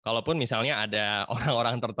kalaupun misalnya ada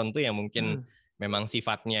orang-orang tertentu yang mungkin memang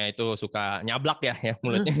sifatnya itu suka nyablak ya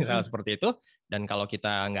mulutnya misalnya seperti itu, dan kalau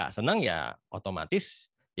kita nggak senang ya otomatis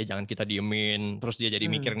ya jangan kita diemin terus dia jadi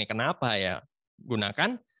mikir nih kenapa ya,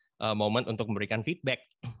 gunakan momen untuk memberikan feedback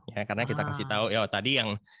ya, karena kita kasih tahu ya tadi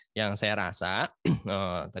yang saya rasa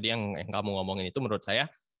tadi yang kamu ngomongin itu menurut saya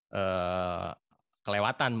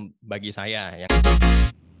kelewatan bagi saya yang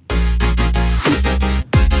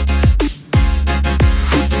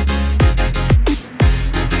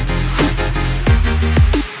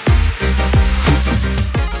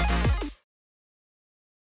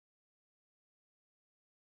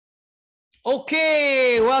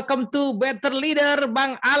Oke, welcome to Better Leader,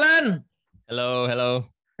 Bang Alan. Halo.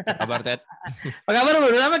 Apa kabar, Ted? Apa kabar,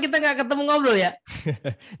 Bro? Lama kita nggak ketemu ngobrol ya?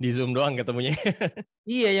 Di Zoom doang ketemunya.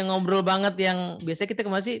 Iya, yang ngobrol banget yang biasanya kita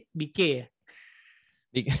kemana sih? BK ya?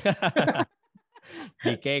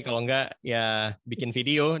 BK kalau enggak ya bikin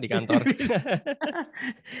video di kantor.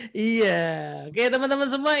 Iya. Oke, teman-teman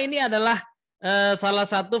semua, ini adalah salah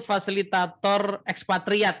satu fasilitator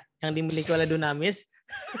ekspatriat yang dimiliki oleh Dunamis.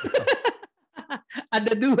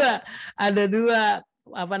 Ada dua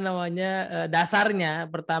apa namanya dasarnya.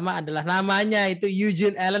 Pertama adalah namanya itu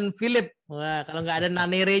Eugene Allen Philip. Wah, kalau nggak ada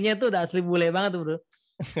nanerenya tuh udah asli bule banget tuh, Bro.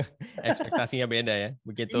 Ekspektasinya beda ya.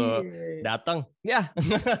 Begitu datang, ya.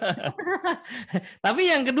 Tapi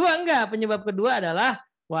yang kedua enggak. Penyebab kedua adalah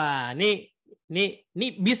wah, ini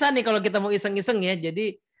bisa nih kalau kita mau iseng-iseng ya.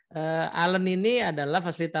 Jadi Alan ini adalah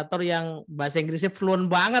fasilitator yang bahasa Inggrisnya fluent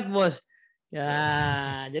banget, Bos.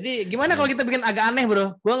 Ya, jadi gimana kalau kita bikin agak aneh,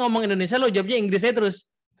 Bro? Gua ngomong Indonesia, lo jawabnya Inggrisnya terus.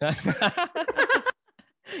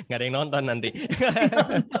 Nggak ada yang nonton nanti.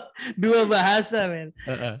 Dua bahasa, men.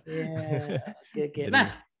 Oke.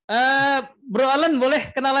 Nah, Bro Alan,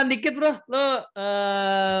 boleh kenalan dikit, Bro? Lo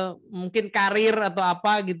mungkin karir atau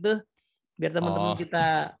apa gitu, biar teman-teman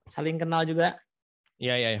kita saling kenal juga.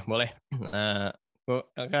 Iya, boleh. Gue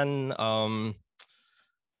kan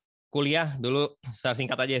kuliah dulu, secara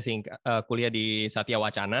singkat aja kuliah di Satya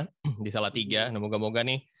Wacana di Salatiga. Nah, moga-moga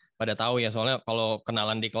nih pada tahu ya, soalnya kalau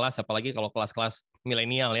kenalan di kelas, apalagi kalau kelas-kelas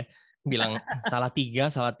milenial ya, bilang Salatiga,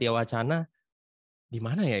 Satya Wacana, di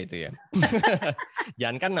mana ya itu ya?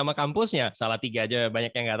 Jangan kan nama kampusnya, Salatiga aja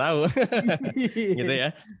banyak yang nggak tahu. Gitu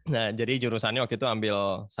ya. Nah, jadi jurusannya waktu itu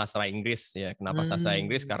ambil sastra Inggris ya. Kenapa sastra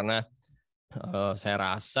Inggris? Karena saya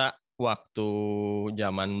rasa waktu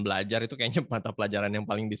zaman belajar itu kayaknya mata pelajaran yang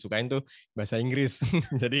paling disukain tuh bahasa Inggris.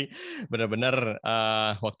 Jadi benar-benar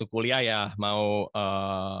waktu kuliah ya mau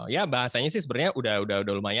ya bahasanya sih sebenarnya udah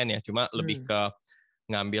lumayan ya. Cuma lebih ke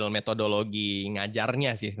ngambil metodologi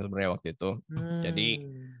ngajarnya sih sebenarnya waktu itu. Jadi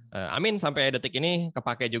amin sampai detik ini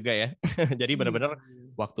kepake juga ya. Jadi benar-benar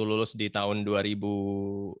waktu lulus di tahun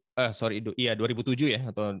 2007 ya,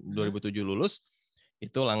 atau 2007 lulus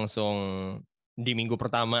itu langsung di minggu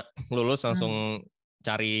pertama lulus langsung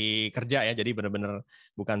cari kerja ya. Jadi benar-benar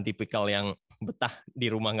bukan tipikal yang betah di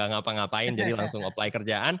rumah nggak ngapa-ngapain. Jadi langsung apply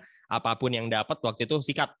kerjaan, apapun yang dapat waktu itu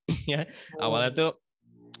sikat ya. Awalnya tuh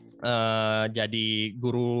jadi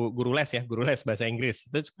guru les bahasa Inggris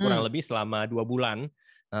itu kurang lebih selama 2 bulan.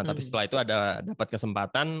 Nah, tapi setelah itu ada dapat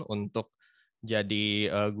kesempatan untuk jadi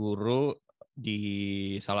guru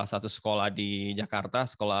di salah satu sekolah di Jakarta,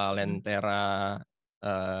 sekolah Lentera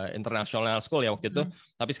International School ya waktu itu,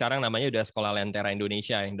 tapi sekarang namanya udah Sekolah Lentera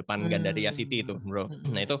Indonesia yang depan Gandaria City itu, Bro.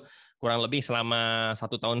 Nah, itu kurang lebih selama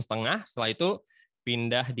 1,5 tahun. Setelah itu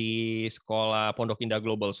pindah di sekolah Pondok Indah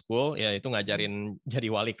Global School, ya itu ngajarin jadi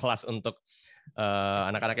wali kelas untuk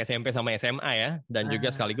anak-anak SMP sama SMA ya, dan juga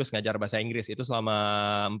sekaligus ngajar bahasa Inggris itu selama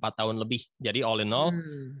 4 tahun lebih. Jadi all in all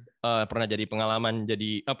pernah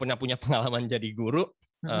punya pengalaman jadi guru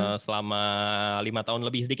selama 5 tahun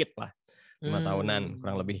lebih sedikit lah. 5 tahunan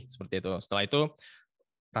kurang lebih seperti itu. Setelah itu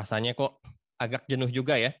rasanya kok agak jenuh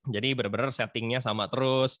juga ya. Jadi benar-benar settingnya sama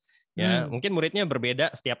terus ya. Mungkin muridnya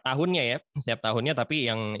berbeda setiap tahunnya ya. Setiap tahunnya, tapi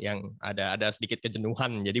yang ada sedikit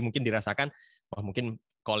kejenuhan. Jadi mungkin dirasakan wah mungkin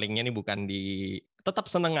callingnya nih bukan tetap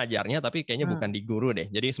seneng ngajarnya, tapi kayaknya bukan di guru deh.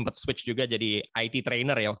 Jadi sempat switch juga jadi IT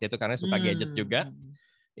trainer ya waktu itu karena suka gadget juga.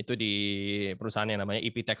 Itu di perusahaan yang namanya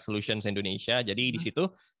EP Tech Solutions Indonesia. Jadi di situ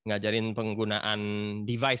ngajarin penggunaan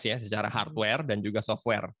device ya secara hardware dan juga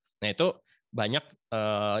software. Nah, itu banyak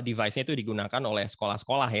device-nya itu digunakan oleh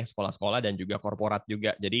sekolah-sekolah ya, sekolah-sekolah dan juga korporat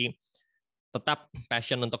juga. Jadi tetap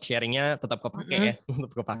passion untuk sharing-nya tetap kepake ya,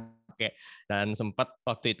 tetap kepake. Dan sempat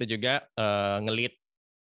waktu itu juga nge-lead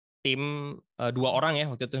tim 2 orang ya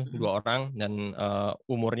waktu itu, 2 orang, dan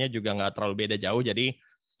umurnya juga nggak terlalu beda jauh. Jadi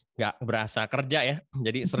nggak berasa kerja ya,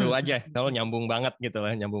 jadi seru aja kalau nyambung banget gitu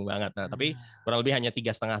lah, nyambung banget. Nah, tapi kurang lebih hanya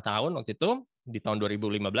 3,5 tahun waktu itu, di tahun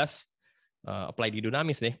 2015 apply di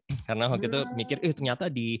Dunamis deh. Karena waktu itu mikir, ternyata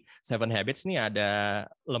di Seven Habits nih ada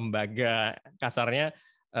lembaga kasarnya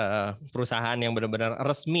perusahaan yang benar-benar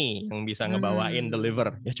resmi yang bisa ngebawain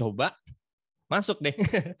deliver. Ya coba masuk deh.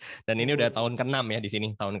 Dan ini udah tahun ke-6 ya di sini,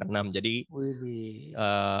 tahun ke-6. Jadi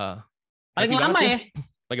paling lama ya?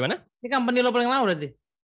 Bagaimana? Ini company lo paling lama berarti?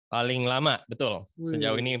 Paling lama, betul.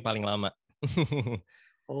 Sejauh ini paling lama.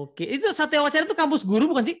 Oke, itu Satya Wacana itu kampus guru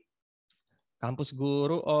bukan sih? Kampus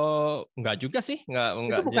guru, enggak juga sih,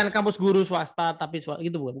 enggak. Itu bukan kampus guru swasta tapi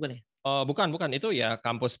gitu bukan ya? Bukan. Itu ya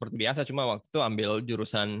kampus seperti biasa, cuma waktu itu ambil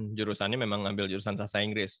jurusannya memang ambil jurusan sahasa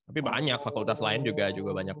Inggris. Tapi banyak fakultas lain juga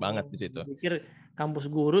banyak banget di situ. Pikir kampus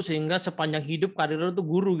guru sehingga sepanjang hidup karir lo tuh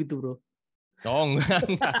guru gitu, bro. Oh,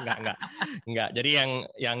 enggak. Jadi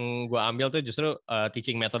yang gua ambil tuh justru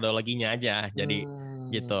teaching metodologinya aja. Jadi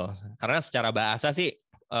gitu. Karena secara bahasa sih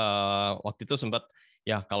waktu itu sempat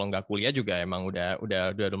ya kalau nggak kuliah juga emang udah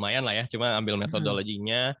lumayan lah ya. Cuma ambil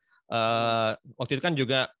metodologinya. Waktu itu kan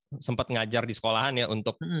juga sempat ngajar di sekolahan ya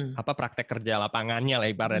untuk praktek kerja lapangannya lah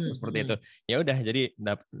ibaratnya seperti itu. Ya udah jadi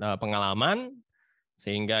pengalaman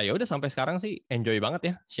sehingga ya udah sampai sekarang sih enjoy banget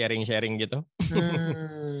ya sharing gitu.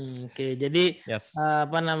 Oke, jadi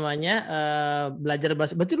belajar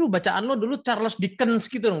bahasa. Berarti lu bacaan lo dulu Charles Dickens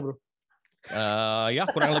gitu dong, bro? Ya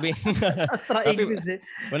kurang lebih. Sastra Inggris ya.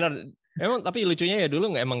 Bener. Emang tapi lucunya ya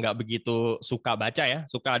dulu emang nggak begitu suka baca ya,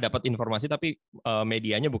 suka dapat informasi tapi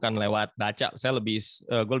medianya bukan lewat baca.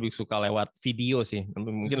 Gue lebih suka lewat video sih,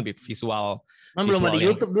 mungkin lebih visual. Belum ada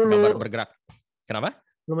YouTube dulu. Bergerak. Kenapa?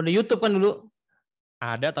 Belum ada YouTube kan dulu.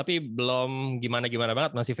 Ada tapi belum gimana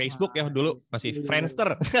banget, masih Facebook ya dulu, masih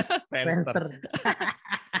Friendster. Friendster.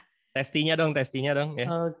 Testinya dong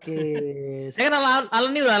ya. Oke. Saya kenal Alan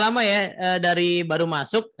ini udah lama ya, dari baru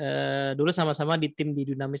masuk dulu sama-sama di tim di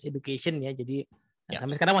Dunamis Education ya. Jadi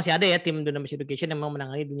sampai sekarang masih ada ya tim Dunamis Education yang memang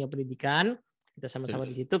menangani dunia pendidikan. Kita sama-sama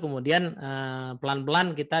di situ. Kemudian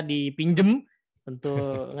pelan-pelan kita dipinjem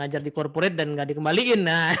untuk ngajar di corporate dan nggak dikembaliin.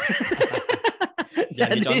 Nah.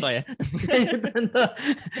 Jadi contoh ya.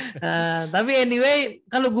 Tapi anyway,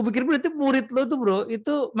 kalau gue pikir berarti murid lo tuh bro,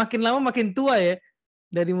 itu makin lama makin tua ya.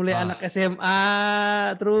 Dari mulai anak SMA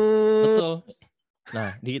terus. Betul.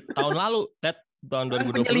 Nah, di tahun lalu, tahun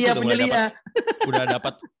 2020 udah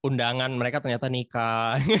dapat undangan, mereka ternyata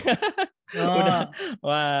nikah.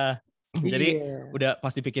 Wah. Jadi udah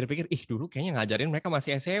pasti pikir-pikir, dulu kayaknya ngajarin mereka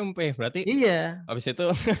masih SMP, berarti. Iya. Habis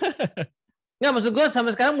itu nggak, maksud gue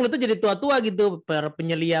sampai sekarang mulut tuh jadi tua-tua gitu,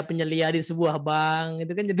 penyelia di sebuah bank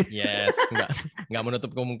gitu kan jadi. Yes, nggak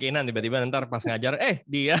menutup kemungkinan tiba-tiba ntar pas ngajar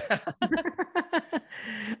dia.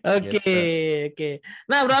 Oke.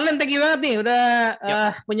 Nah, Bro Allen, thank you banget nih udah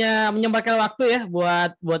punya menyempatkan waktu ya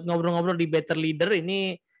buat ngobrol-ngobrol di Better Leader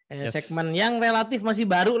ini. Segmen yang relatif masih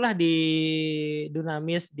baru lah di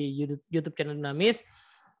Dunamis, di YouTube channel Dunamis.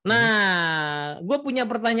 Nah, gue punya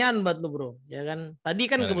pertanyaan buat lu, bro. Ya kan, tadi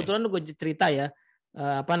kan kebetulan lu gue cerita ya,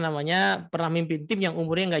 pernah mimpin tim yang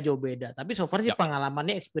umurnya nggak jauh beda. Tapi so far sih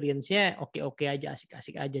pengalamannya, experience-nya oke aja,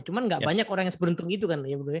 asik-asik aja. Cuman nggak banyak orang yang seberuntung itu kan,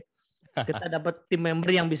 ya bro. Kita dapat tim member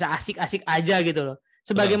yang bisa asik-asik aja gitu loh.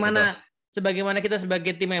 Sebagaimana kita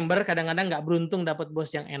sebagai tim member kadang-kadang nggak beruntung dapat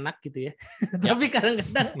bos yang enak gitu ya. Tapi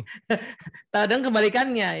kadang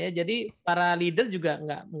kebalikannya ya. Jadi para leader juga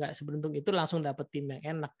nggak seberuntung itu langsung dapat tim yang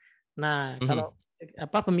enak. Nah, kalau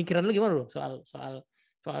pemikiran lu gimana bro soal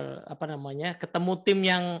ketemu tim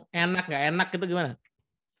yang enak nggak enak itu gimana?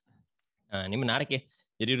 Nah, ini menarik ya.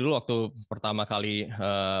 Jadi dulu waktu pertama kali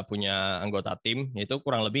punya anggota tim, itu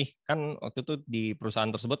kurang lebih kan waktu itu di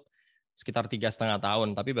perusahaan tersebut sekitar 3,5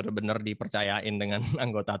 tahun, tapi benar-benar dipercayain dengan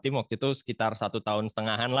anggota tim waktu itu sekitar 1,5 tahun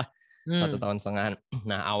lah, 1,5 tahun.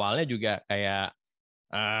 Nah awalnya juga kayak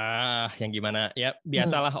yang gimana ya,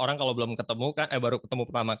 biasalah orang kalau belum ketemu kan, baru ketemu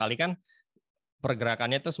pertama kali kan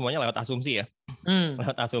pergerakannya itu semuanya lewat asumsi ya,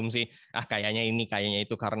 lewat asumsi. Kayaknya ini, kayaknya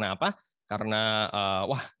itu, karena apa? Karena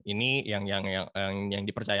wah ini yang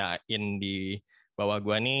dipercayain di bawah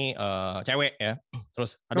gua nih cewek ya,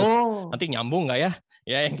 terus nanti nyambung nggak ya?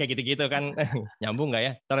 Ya yang kayak gitu-gitu kan, nyambung nggak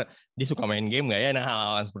ya? Dia suka main game nggak ya? Nah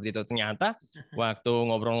hal-hal seperti itu. Ternyata waktu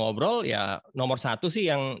ngobrol-ngobrol ya nomor satu sih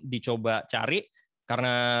yang dicoba cari,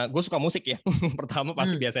 karena gue suka musik ya. Pertama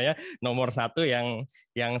pasti biasanya nomor satu yang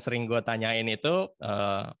sering gue tanyain itu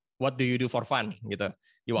what do you do for fun gitu.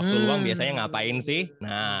 Di waktu luang biasanya ngapain sih?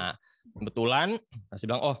 Nah kebetulan pasti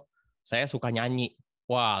bilang saya suka nyanyi.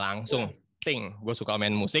 Wah langsung gue suka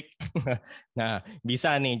main musik. Nah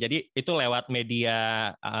bisa nih, jadi itu lewat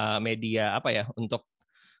media apa ya, untuk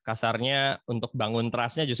kasarnya untuk bangun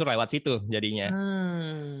trust-nya justru lewat situ jadinya.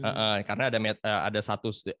 Karena ada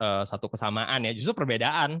satu kesamaan ya, justru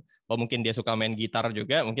perbedaan. Oh mungkin dia suka main gitar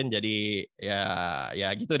juga, mungkin jadi ya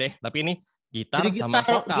gitu deh. Tapi ini gitar Jadi sama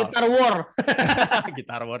vokal. gitar war.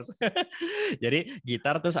 Gitar wars. Jadi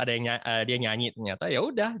gitar terus ada yang dia nyanyi ternyata ya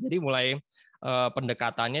udah. Jadi mulai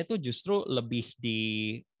pendekatannya itu justru lebih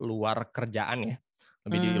di luar kerjaan ya.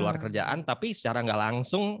 Lebih di luar kerjaan, tapi secara nggak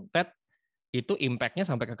langsung Ted itu impact-nya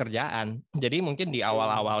sampai ke kerjaan. Jadi mungkin di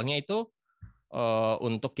awal-awalnya itu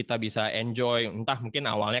untuk kita bisa enjoy, entah mungkin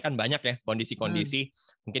awalnya kan banyak ya kondisi-kondisi,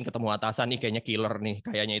 mungkin ketemu atasan nih kayaknya killer nih,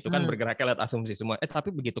 kayaknya itu kan bergeraknya lihat asumsi semua. Tapi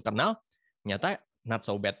begitu kenal, ternyata not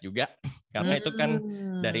so bad juga, karena itu kan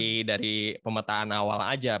dari pemetaan awal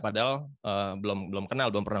aja, padahal belum kenal,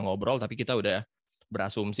 belum pernah ngobrol, tapi kita udah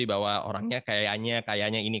berasumsi bahwa orangnya kayaknya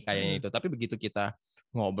ini, kayaknya itu. Tapi begitu kita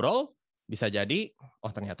ngobrol, bisa jadi,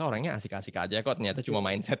 oh ternyata orangnya asik-asik aja kok, ternyata cuma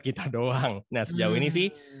mindset kita doang. Nah sejauh ini sih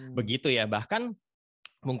begitu ya, bahkan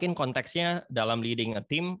mungkin konteksnya dalam leading a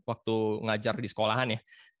team waktu ngajar di sekolahan ya,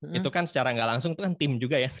 itu kan secara nggak langsung itu kan tim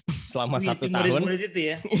juga ya, selama 1 tahun. Murid-murid itu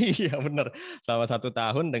ya. Iya benar, selama 1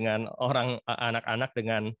 tahun dengan anak-anak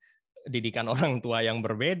dengan didikan orang tua yang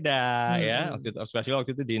berbeda ya, especially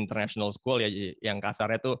waktu itu di international school ya, yang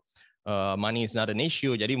kasarnya tuh money is not an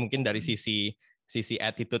issue, jadi mungkin dari sisi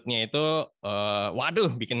attitude-nya itu,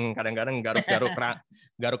 waduh, bikin kadang-kadang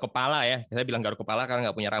garuk kepala ya. Saya bilang garuk kepala karena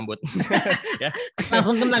nggak punya rambut. Ya.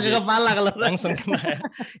 Langsung kena ke kepala kalau langsung kena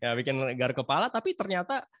ya, bikin garuk kepala. Tapi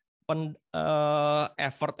ternyata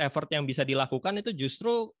effort yang bisa dilakukan itu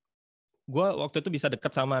justru gue waktu itu bisa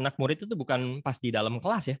deket sama anak murid itu bukan pas di dalam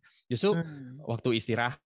kelas ya, justru waktu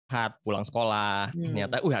istirahat, pulang sekolah,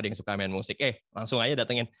 ternyata ada yang suka main musik, langsung aja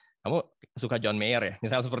datengin, kamu suka John Mayer ya,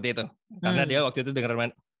 misalnya seperti itu, karena dia waktu itu denger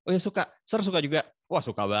main, oh ya suka, suka juga, wah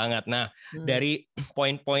suka banget. Nah dari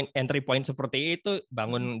entry point seperti itu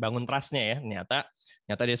bangun trust-nya ya,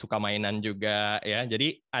 ternyata dia suka mainan juga ya,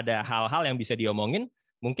 jadi ada hal-hal yang bisa diomongin,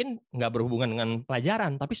 mungkin nggak berhubungan dengan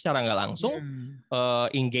pelajaran, tapi secara nggak langsung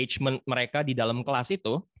engagement mereka di dalam kelas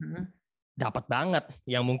itu dapat banget,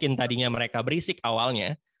 yang mungkin tadinya mereka berisik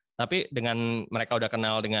awalnya, tapi dengan mereka udah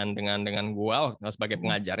kenal dengan gua sebagai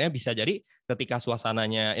pengajarnya, bisa jadi ketika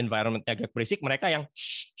suasananya environment-nya agak berisik, mereka yang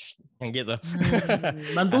gitu.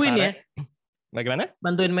 Bantuin ya. Bagaimana?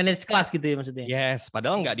 Bantuin manage kelas gitu ya maksudnya. Yes,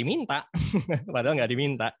 padahal nggak diminta.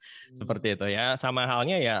 Seperti itu ya. Sama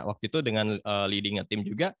halnya ya waktu itu dengan leading a team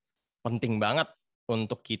juga penting banget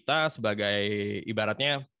untuk kita sebagai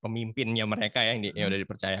ibaratnya pemimpinnya mereka ya, yang udah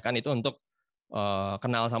dipercayakan itu untuk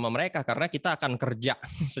kenal sama mereka, karena kita akan kerja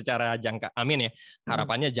secara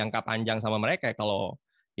harapannya jangka panjang sama mereka. Kalau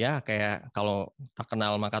ya kayak kalau tak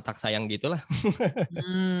kenal maka tak sayang gitulah.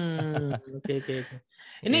 Oke.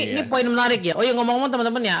 Ini poin menarik ya. Oh ya, ngomong-ngomong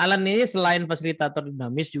teman-teman ya, Alan ini selain fasilitator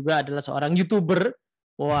Dunamis juga adalah seorang YouTuber.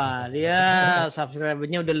 Wah, dia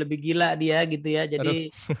subscribernya udah lebih gila dia gitu ya.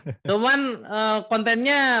 Jadi cuman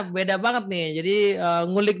kontennya beda banget nih. Jadi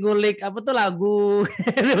ngulik-ngulik apa tuh lagu,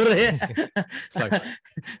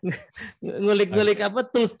 ngulik-ngulik apa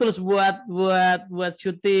tools buat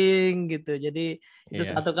syuting gitu. Jadi itu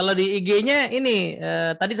satu. Kalau di IG-nya ini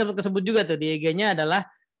tadi sempat kesebut juga tuh, di IG-nya adalah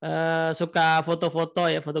suka foto-foto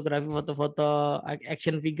ya, fotografi, foto-foto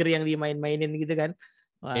action figure yang dimain-mainin gitu kan.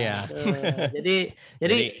 Wah, jadi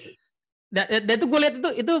dan itu gue lihat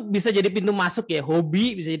itu bisa jadi pintu masuk ya,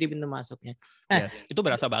 hobi bisa jadi pintu masuknya. Itu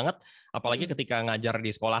berasa banget, apalagi ketika ngajar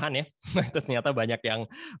di sekolahan ya. Itu ternyata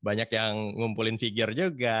banyak yang ngumpulin figure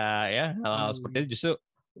juga ya. Hal seperti itu justru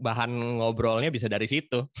bahan ngobrolnya bisa dari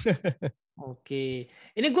situ. Oke.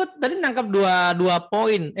 Ini gue tadi nangkap dua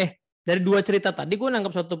poin. Dari 2 cerita tadi gue nangkap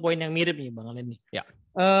satu poin yang mirip nih Bang Alen nih. Ya.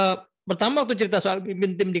 Pertama waktu cerita soal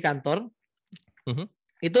pimpin tim di kantor,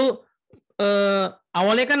 itu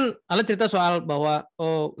awalnya kan Alan cerita soal bahwa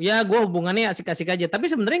gue hubungannya asik-asik aja, tapi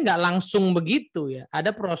sebenarnya nggak langsung begitu ya.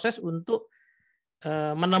 Ada proses untuk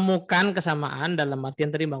menemukan kesamaan dalam artian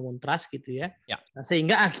tadi bangun trust gitu ya. Nah,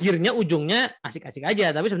 sehingga akhirnya ujungnya asik-asik aja,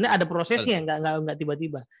 tapi sebenarnya ada prosesnya, nggak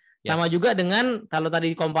tiba-tiba. Sama juga dengan kalau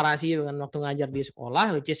tadi komparasi dengan waktu ngajar di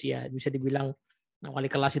sekolah, which is ya bisa dibilang wali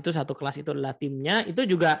kelas itu satu kelas itu adalah timnya, itu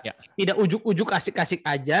juga tidak ujuk-ujuk asik-asik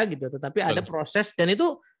aja gitu, tetapi ada proses, dan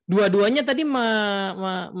itu dua-duanya tadi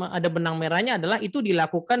ada benang merahnya adalah itu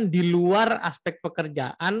dilakukan di luar aspek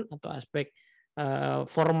pekerjaan atau aspek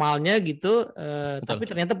formalnya gitu, tapi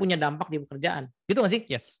ternyata punya dampak di pekerjaan, gitu nggak sih?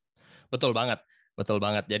 Yes, betul banget.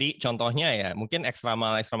 Jadi contohnya ya mungkin extra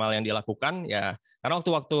mile yang dilakukan ya, karena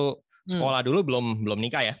waktu sekolah dulu belum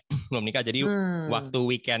nikah ya, belum nikah. Jadi waktu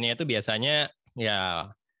weekendnya itu biasanya ya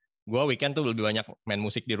gue weekend tuh lebih banyak main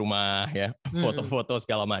musik di rumah ya, foto-foto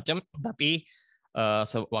segala macam. Tapi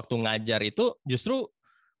waktu ngajar itu justru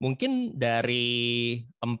mungkin dari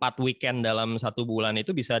 4 weekend dalam 1 bulan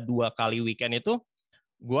itu bisa 2 kali weekend itu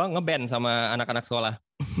gue ngeband sama anak-anak sekolah.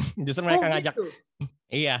 Justru mereka ngajak. Gitu.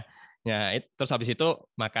 Iya. Ya, terus habis itu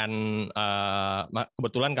makan,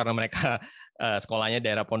 kebetulan karena mereka sekolahnya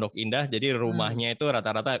daerah Pondok Indah, jadi rumahnya itu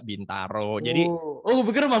rata-rata Bintaro. Jadi gue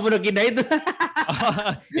pikir rumah Pondok Indah itu.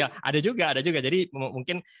 ya ada juga. Jadi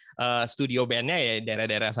mungkin studio bandnya ya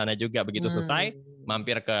daerah-daerah sana juga. Begitu selesai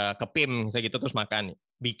mampir ke PIM segitu terus makan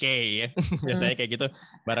BK ya. Biasanya kayak gitu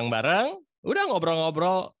bareng-bareng. Udah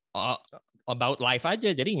ngobrol-ngobrol about life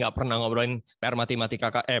aja, jadi nggak pernah ngobrolin PR matematika,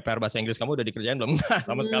 PR bahasa Inggris kamu udah dikerjain belum?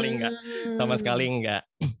 Sama sekali nggak.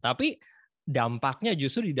 Tapi dampaknya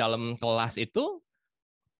justru di dalam kelas itu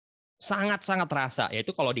sangat-sangat terasa,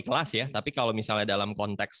 yaitu kalau di kelas ya. Tapi kalau misalnya dalam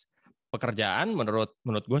konteks pekerjaan, menurut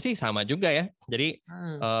gue sih sama juga ya. Jadi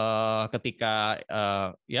ketika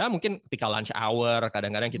ya mungkin ketika lunch hour,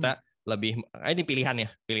 kadang-kadang kita lebih ini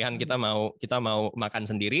pilihan kita mau makan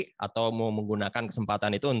sendiri atau mau menggunakan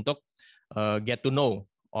kesempatan itu untuk get to know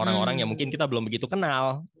orang-orang yang mungkin kita belum begitu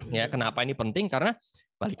kenal. Ya, kenapa ini penting? Karena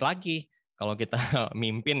balik lagi, kalau kita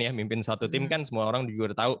mimpin satu tim kan semua orang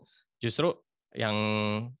juga udah tahu justru yang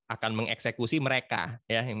akan mengeksekusi mereka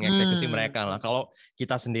ya, Lah kalau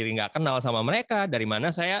kita sendiri nggak kenal sama mereka, dari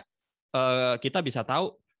mana kita bisa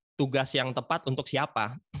tahu tugas yang tepat untuk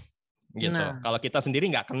siapa gitu. Kalau kita sendiri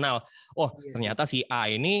nggak kenal, ternyata si A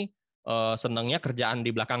ini senangnya kerjaan di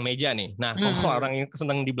belakang meja nih. Nah, kalau orang yang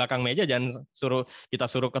senang di belakang meja, jangan kita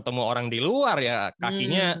suruh ketemu orang di luar ya,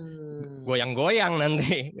 kakinya goyang-goyang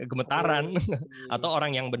nanti, gemetaran. Atau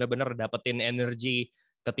orang yang benar-benar dapetin energi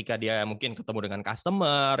ketika dia mungkin ketemu dengan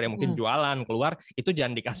customer, ya mungkin jualan, keluar, itu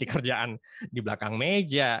jangan dikasih kerjaan di belakang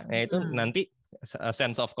meja. Nah, itu nanti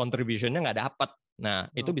sense of contribution-nya nggak dapat. Nah,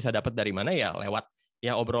 itu bisa dapat dari mana ya? Lewat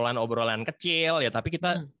ya obrolan-obrolan kecil ya, tapi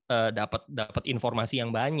kita dapat informasi yang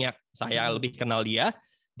banyak. Saya lebih kenal dia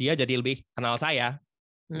jadi lebih kenal saya.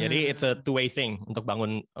 Jadi it's a two way thing untuk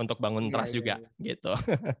bangun trust juga gitu.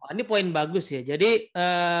 Ini poin bagus ya. Jadi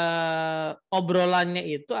obrolannya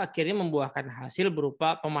itu akhirnya membuahkan hasil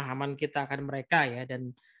berupa pemahaman kita akan mereka ya,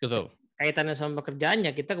 dan betul. Kaitannya sama pekerjaannya,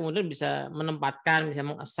 kita kemudian bisa menempatkan, bisa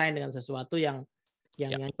meng-assign dengan sesuatu yang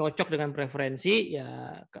cocok dengan preferensi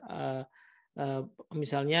ya.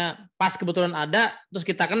 Misalnya pas kebetulan ada, terus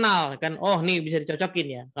kita kenal kan, nih bisa dicocokin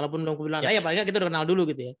ya. Kalaupun belum bilang, ya paling kita udah kenal dulu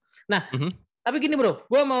gitu ya. Nah, tapi gini bro,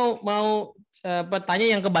 gue mau bertanya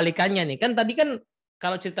yang kebalikannya nih. Kan tadi kan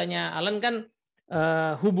kalau ceritanya Alan kan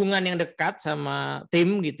hubungan yang dekat sama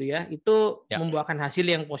tim gitu ya, itu membuahkan hasil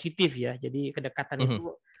yang positif ya. Jadi kedekatan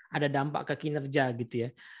itu ada dampak ke kinerja gitu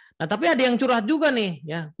ya. Nah, tapi ada yang curhat juga nih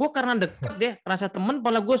ya. Gue karena deket deh, rasa temen,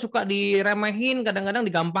 malah gue suka diremehin, kadang-kadang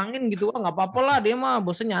digampangin gitu. Nggak apa-apa lah, dia mah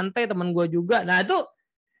bosnya nyantai, temen gue juga. Nah, itu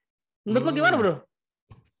menurut lo gimana bro?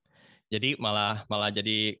 Jadi malah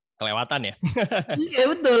jadi kelewatan ya. Iya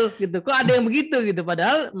betul gitu. Kok ada yang begitu gitu,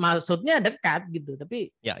 padahal maksudnya dekat gitu,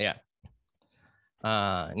 tapi ya.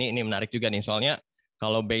 Ini menarik juga nih, soalnya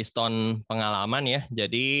kalau based on pengalaman ya,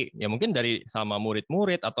 jadi ya mungkin dari sama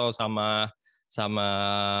murid-murid atau sama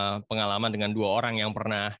pengalaman dengan 2 orang yang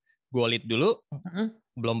pernah gue lead dulu,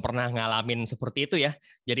 belum pernah ngalamin seperti itu ya.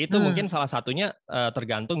 Jadi itu mungkin salah satunya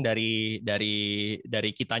tergantung dari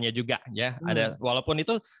kitanya juga ya. Ada, walaupun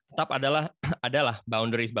itu tetap adalah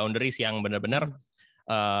boundaries yang benar-benar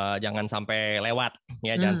jangan sampai lewat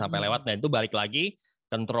ya, jangan sampai lewat. Nah, itu balik lagi,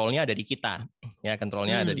 kontrolnya ada di kita ya,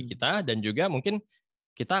 kontrolnya ada di kita, dan juga mungkin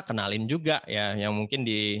kita kenalin juga ya yang mungkin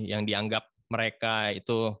yang dianggap mereka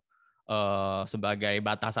itu sebagai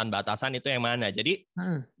batasan-batasan itu yang mana. Jadi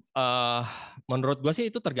menurut gue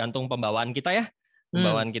sih itu tergantung pembawaan kita ya,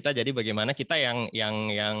 pembawaan kita. Jadi bagaimana kita yang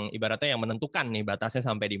ibaratnya yang menentukan nih batasnya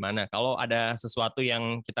sampai di mana. Kalau ada sesuatu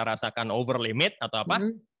yang kita rasakan over limit atau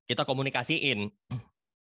apa, kita komunikasiin.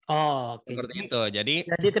 Oke. Seperti itu. Jadi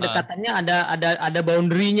kedekatannya ada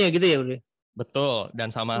boundary-nya gitu ya, Bro. Betul,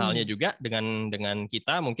 dan sama halnya juga dengan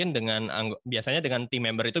kita, mungkin biasanya dengan team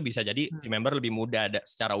member itu bisa jadi team member lebih muda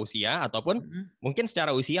secara usia, ataupun mungkin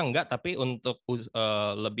secara usia enggak, tapi untuk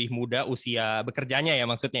lebih muda usia bekerjanya ya,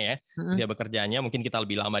 maksudnya ya, usia bekerjanya mungkin kita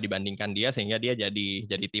lebih lama dibandingkan dia, sehingga dia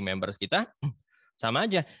jadi team members kita. Sama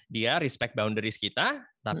aja, dia respect boundaries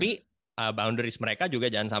kita, tapi boundaries mereka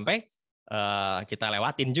juga jangan sampai kita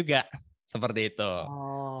lewatin juga, seperti itu.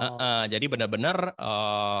 Jadi benar-benar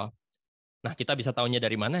nah, kita bisa tahunya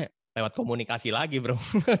dari mana? Lewat komunikasi lagi, bro.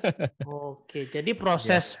 Oke, jadi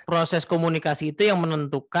proses komunikasi itu yang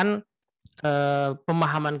menentukan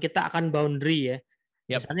pemahaman kita akan boundary ya.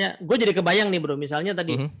 Misalnya, gue jadi kebayang nih bro, misalnya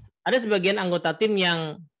tadi ada sebagian anggota tim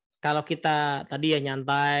yang kalau kita tadi ya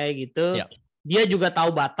nyantai gitu, Ya. dia juga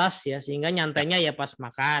tahu batas ya, sehingga nyantainya ya pas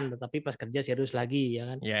makan, tetapi pas kerja serius lagi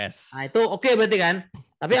ya kan. Yes. Nah itu oke berarti kan.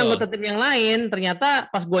 Tapi Betul. anggota tim yang lain ternyata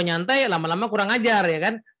pas gue nyantai lama-lama kurang ajar ya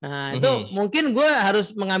kan. Nah itu mungkin gue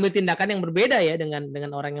harus mengambil tindakan yang berbeda ya dengan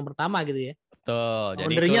orang yang pertama gitu ya. Betul.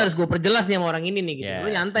 Jadi Boundary-nya harus gue perjelas nih sama orang ini nih gitu. Yes. Lu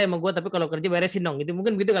nyantai sama gue tapi kalau kerja beresin dong gitu.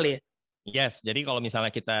 Mungkin begitu kali ya. Yes. Jadi kalau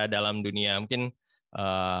misalnya kita dalam dunia mungkin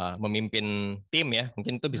memimpin tim ya,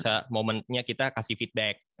 mungkin itu bisa momennya kita kasih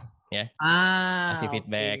feedback ya. Kasih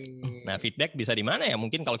feedback. Okay. Nah, feedback bisa di mana ya?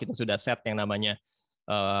 Mungkin kalau kita sudah set yang namanya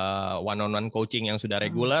one-on-one coaching yang sudah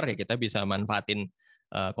reguler ya kita bisa manfaatin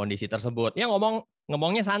kondisi tersebut. Ya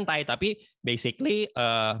ngomongnya santai tapi basically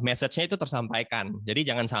message-nya itu tersampaikan. Jadi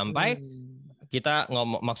jangan sampai kita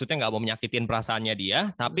maksudnya nggak mau menyakitin perasaannya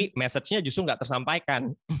dia, tapi message-nya justru nggak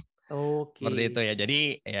tersampaikan. Oke. Seperti itu ya. Jadi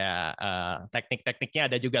ya teknik-tekniknya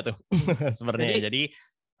ada juga tuh sebenarnya.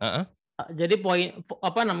 Jadi poin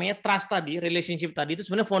trust tadi, relationship tadi itu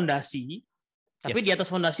sebenarnya fondasi. Tapi di atas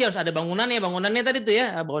fondasi harus ada bangunannya tadi tuh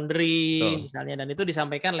ya, boundary misalnya, dan itu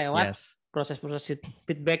disampaikan lewat proses-proses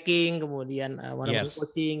feedbacking, kemudian one-on-one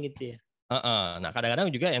coaching gitu ya. Nah, kadang-kadang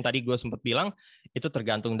juga yang tadi gue sempat bilang itu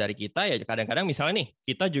tergantung dari kita ya. Kadang-kadang misalnya nih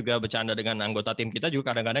kita juga bercanda dengan anggota tim kita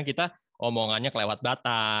juga kadang-kadang kita omongannya kelewat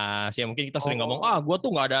batas. Ya mungkin kita sering ngomong gue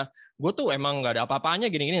tuh emang nggak ada apa-apanya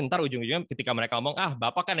gini-gini. Ntar ujung-ujungnya ketika mereka ngomong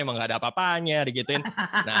bapak kan emang nggak ada apa-apanya digituin.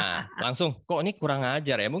 Nah langsung kok ini kurang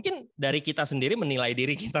ajar ya. Mungkin dari kita sendiri menilai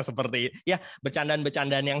diri kita seperti ya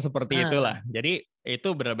bercandaan-bercandaan yang seperti itulah. Jadi itu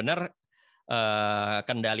benar-benar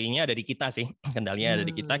kendalinya ada di kita sih, kendalinya ada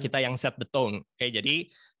di kita yang set the tone. Oke,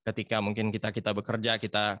 jadi ketika mungkin kita bekerja,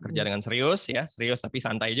 kita kerja dengan serius tapi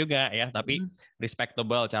santai juga ya, tapi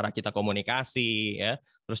respectable cara kita komunikasi ya.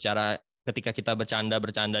 Terus cara ketika kita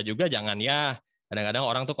bercanda juga jangan ya. Kadang-kadang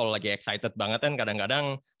orang tuh kalau lagi excited banget kan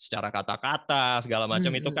kadang-kadang secara kata-kata segala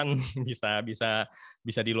macam itu kan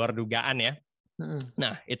bisa di luar dugaan ya.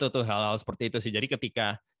 Nah, itu tuh hal-hal seperti itu sih. Jadi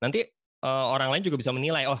ketika nanti orang lain juga bisa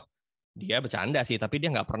menilai, oh dia bercanda sih, tapi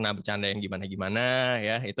dia nggak pernah bercanda yang gimana-gimana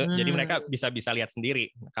ya. Itu jadi mereka bisa lihat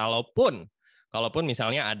sendiri. Kalaupun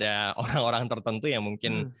misalnya ada orang-orang tertentu yang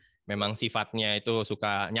mungkin memang sifatnya itu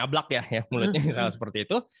suka nyablak ya mulutnya misalnya seperti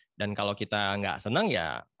itu. Dan kalau kita nggak senang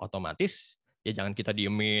ya otomatis ya jangan kita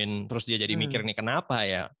diemin. Terus dia jadi mikir nih kenapa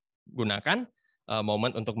ya. Gunakan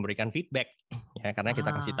momen untuk memberikan feedback ya, karena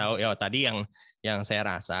kita kasih tahu ya tadi yang saya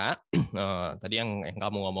rasa tadi yang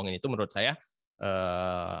kamu ngomongin itu menurut saya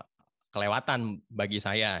kelewatan bagi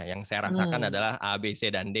saya. Yang saya rasakan adalah A, B,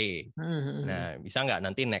 C, dan D. Nah, bisa nggak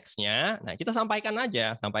nanti next-nya? Nah, kita sampaikan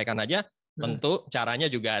aja. Tentu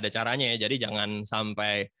caranya juga ada caranya ya. Jadi jangan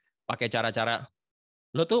sampai pakai cara-cara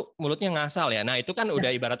lo tuh mulutnya ngasal ya. Nah, itu kan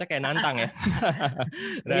udah ibaratnya kayak nantang ya.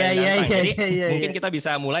 Jadi mungkin kita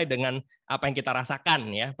bisa mulai dengan apa yang kita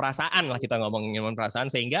rasakan ya. Perasaan lah kita ngomongin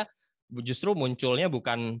perasaan sehingga justru munculnya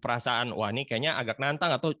bukan perasaan wah ini kayaknya agak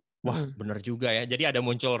nantang atau wah, benar juga ya. Jadi ada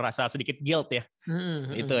muncul rasa sedikit guilt ya.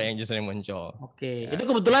 Itu yang justru yang muncul. Oke. Ya. Itu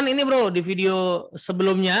kebetulan ini bro, di video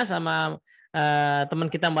sebelumnya sama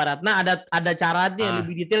teman kita Mbak Ratna ada caranya yang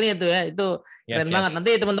lebih detailnya tuh ya. Itu keren banget.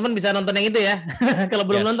 Nanti teman-teman bisa nonton yang itu ya. Kalau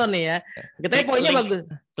belum nonton nih ya. Kita poinnya bagus.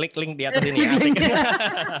 Klik link di atas ini ya.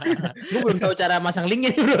 Gue belum tahu cara masang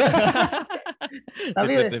linknya bro.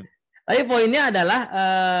 Tapi poinnya adalah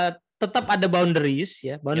tetap ada boundaries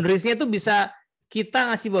ya. Boundariesnya itu bisa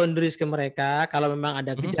kita ngasih boundaries ke mereka kalau memang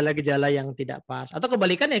ada gejala-gejala yang tidak pas. Atau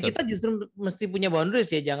kebalikannya kita justru mesti punya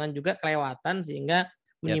boundaries ya, jangan juga kelewatan sehingga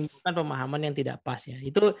menimbulkan pemahaman yang tidak pas ya.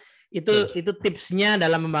 Itu tipsnya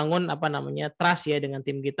dalam membangun trust ya dengan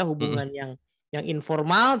tim kita, hubungan yang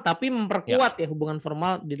informal tapi memperkuat ya hubungan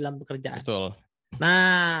formal di dalam pekerjaan. Betul.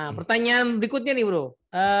 Nah, pertanyaan berikutnya nih, Bro.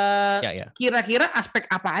 Kira-kira aspek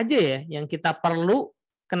apa aja ya yang kita perlu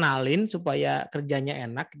kenalin supaya kerjanya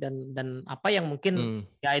enak dan apa yang mungkin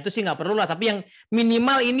ya itu sih nggak perlu lah, tapi yang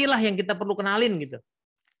minimal inilah yang kita perlu kenalin gitu.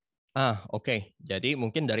 Oke. Jadi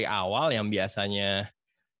mungkin dari awal yang biasanya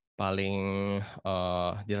paling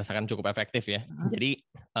dirasakan cukup efektif ya. Jadi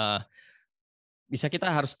bisa kita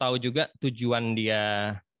harus tahu juga tujuan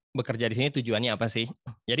dia bekerja di sini tujuannya apa sih.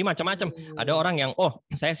 Jadi macam-macam. Ada orang yang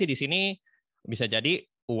saya sih di sini bisa jadi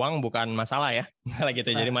uang bukan masalah ya, misalnya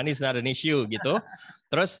gitu. Jadi money is not an issue gitu.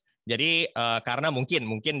 Terus jadi karena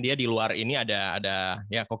mungkin dia di luar ini ada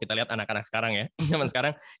ya kalau kita lihat anak-anak sekarang ya zaman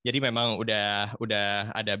sekarang, jadi memang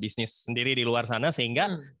udah ada bisnis sendiri di luar sana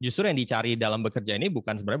sehingga justru yang dicari dalam bekerja ini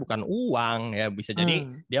sebenarnya bukan uang ya, bisa jadi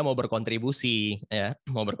dia mau berkontribusi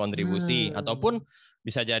ataupun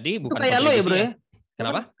bisa jadi bukan itu kayak lo ya bro ya.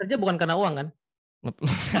 Kenapa? Kerja bukan karena uang kan?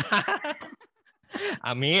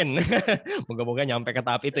 Amin. Moga-moga nyampe ke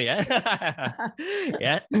tahap itu ya.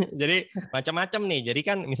 Ya, jadi macam-macam nih. Jadi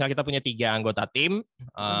kan misal kita punya 3 anggota tim,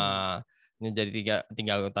 jadi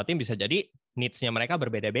tiga anggota tim bisa jadi needs-nya mereka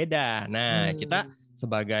berbeda-beda. Nah, kita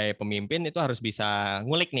sebagai pemimpin itu harus bisa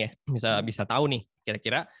ngulik nih, bisa tahu nih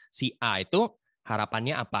kira-kira si A itu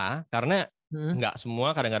harapannya apa? Karena nggak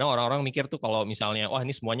semua, kadang-kadang orang-orang mikir tuh kalau misalnya wah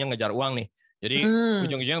ini semuanya ngejar uang nih. Jadi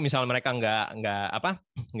ujung-ujungnya misal mereka nggak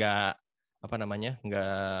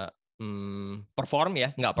perform ya,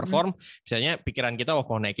 nggak perform, misalnya pikiran kita, oh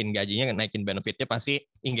kok naikin gajinya, naikin benefitnya pasti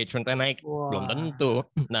engagementnya naik. Belum tentu.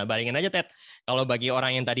 Nah, bayangin aja Ted, kalau bagi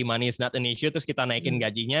orang yang tadi money is not an issue, terus kita naikin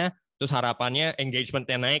gajinya, terus harapannya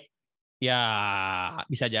engagementnya naik, ya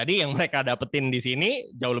bisa jadi yang mereka dapetin di sini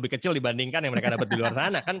jauh lebih kecil dibandingkan yang mereka dapet di luar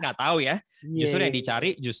sana, kan nggak tahu ya. Justru yang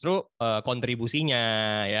dicari justru kontribusinya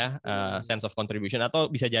ya, sense of contribution, atau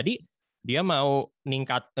bisa jadi dia mau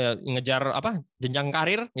ngejar jenjang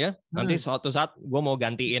karir ya, nanti suatu saat gue mau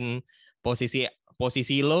gantiin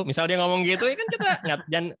posisi lo, misal dia ngomong gitu ya kan, kita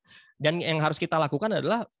dan yang harus kita lakukan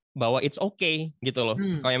adalah bahwa it's okay gitu loh.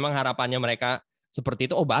 Kalau memang harapannya mereka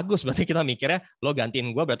seperti itu, oh bagus, berarti kita mikirnya lo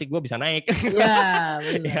gantiin gue berarti gue bisa naik. Ya,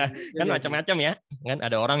 ya kan macam-macam ya. Kan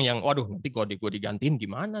ada orang yang waduh nanti gue digantiin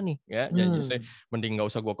gimana nih ya. Jadi mending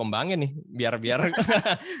nggak usah gue kembangin nih, biar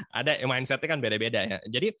ada mindsetnya kan beda-beda ya.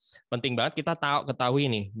 Jadi penting banget kita ketahui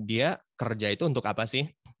nih dia kerja itu untuk apa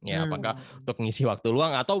sih? Ya, apakah untuk ngisi waktu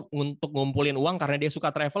luang atau untuk ngumpulin uang karena dia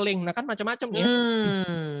suka traveling. Nah kan macam-macam ya.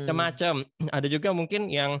 Macam-macam. Ada juga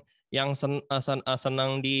mungkin yang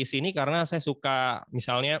senang di sini karena saya suka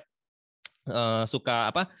misalnya suka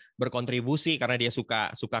berkontribusi karena dia suka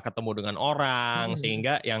ketemu dengan orang,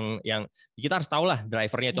 sehingga yang kita harus tahu lah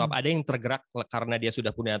drivernya itu apa. Ada yang tergerak karena dia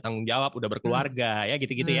sudah punya tanggung jawab, udah berkeluarga ya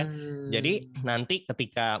gitu-gitu ya. Jadi nanti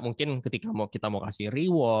ketika kita mau kasih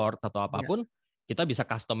reward atau apapun, kita bisa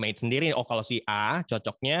custom made sendiri. Oh kalau si A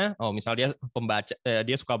cocoknya, oh misal dia pembaca,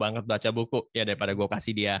 dia suka banget baca buku ya, daripada gue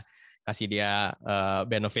kasih dia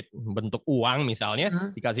benefit bentuk uang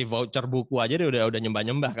misalnya, dikasih voucher buku aja dia udah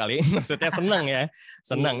nyembah kali. Maksudnya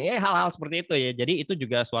seneng ya hal-hal seperti itu ya. Jadi itu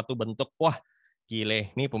juga suatu bentuk wah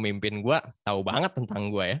gile nih pemimpin gue tahu banget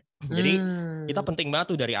tentang gue ya. Jadi kita penting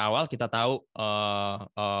banget tuh dari awal kita tahu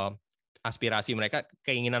aspirasi mereka,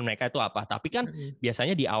 keinginan mereka itu apa. Tapi kan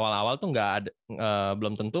biasanya di awal-awal tuh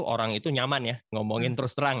belum tentu orang itu nyaman ya ngomongin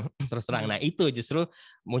terus terang. Nah itu justru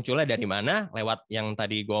munculnya dari mana? Lewat yang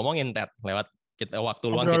tadi gue omongin, Ted. Lewat kita waktu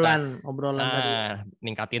luang obrolan tadi.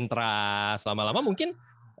 Ningkatin trust. Lama-lama mungkin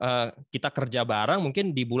kita kerja bareng,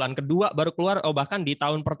 mungkin di bulan kedua baru keluar, bahkan di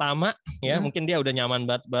tahun pertama ya mungkin dia udah nyaman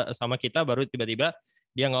banget sama kita, baru tiba-tiba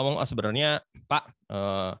dia ngomong, sebenarnya Pak,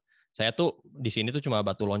 saya tuh di sini tuh cuma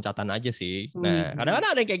batu loncatan aja sih. Nah,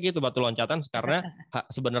 kadang-kadang ada yang kayak gitu, batu loncatan, karena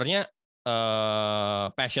sebenarnya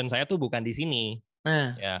passion saya tuh bukan di sini.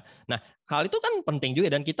 Ya. Nah, hal itu kan penting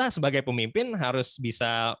juga, dan kita sebagai pemimpin harus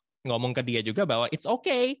bisa ngomong ke dia juga bahwa it's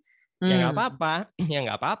okay. Ya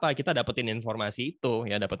nggak apa-apa, kita dapetin informasi itu.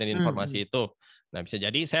 Nah, bisa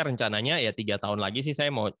jadi saya rencananya ya 3 tahun lagi sih saya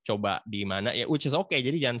mau coba di mana ya, which is okay.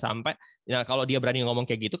 Jadi jangan sampai, ya kalau dia berani ngomong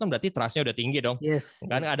kayak gitu kan berarti trust-nya udah tinggi dong.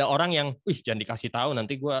 Kan ada orang yang, jangan dikasih tahu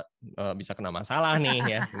nanti gue bisa kena masalah nih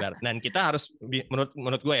ya. Dan kita harus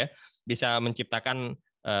menurut gue ya bisa menciptakan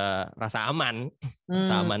rasa aman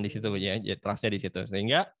di situ ya, trust-nya di situ,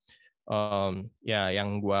 sehingga ya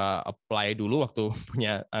yang gue apply dulu waktu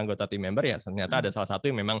punya anggota tim member ya, ternyata ada salah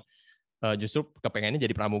satu yang memang justru kepengennya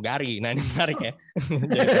jadi pramugari. Nah ini menarik ya.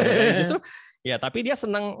 Justru ya, tapi dia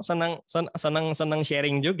senang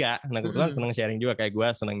sharing juga. Nah kebetulan senang sharing juga, kayak gue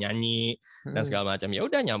senang nyanyi dan segala macam. Ya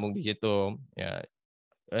udah nyambung di situ ya.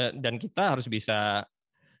 Dan kita harus bisa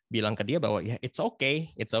bilang ke dia bahwa ya it's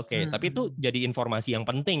okay. Tapi itu jadi informasi yang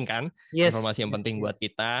penting kan, informasi yang penting buat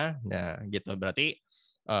kita. Nah gitu, berarti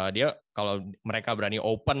dia kalau mereka berani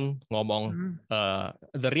open ngomong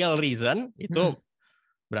the real reason itu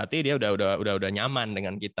berarti dia udah nyaman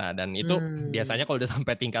dengan kita, dan itu biasanya kalau udah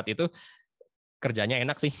sampai tingkat itu kerjanya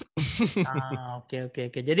enak sih. Oke.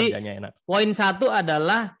 Jadi poin 1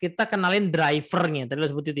 adalah kita kenalin drivernya. Tadi lo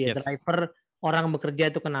sebut itu ya, driver orang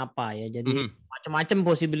bekerja itu kenapa ya. Jadi macam-macam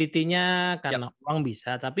possibility-nya, karena uang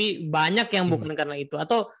bisa, tapi banyak yang bukan karena itu,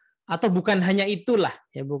 atau bukan hanya itulah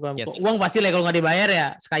ya, bukan uang pasti lah, kalau nggak dibayar ya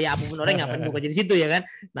sekaya apapun orang ngapain bekerja di situ ya kan,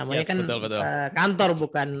 namanya kan betul. Kantor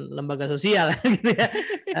bukan lembaga sosial gitu ya.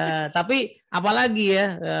 Tapi apalagi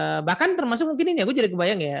ya, bahkan termasuk mungkin ini aku jadi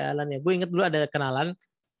kebayang ya Alan ya, gue inget dulu ada kenalan,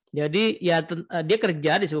 jadi ya dia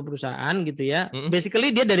kerja di sebuah perusahaan gitu ya,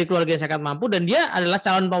 basically dia dari keluarga yang sangat mampu dan dia adalah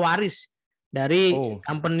calon pewaris dari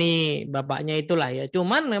company bapaknya itulah ya,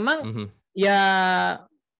 cuman memang ya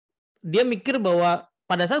dia mikir bahwa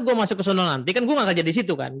pada saat gue masuk ke sono nanti kan gue nggak kerja di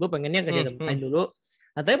situ kan, gue pengennya kerja di tempat lain dulu.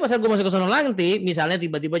 Nah, tapi pas gue masuk ke sono nanti, misalnya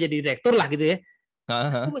tiba-tiba jadi direktur lah gitu ya,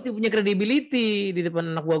 gue mesti punya credibility di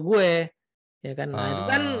depan anak buah gue, ya kan. Nah itu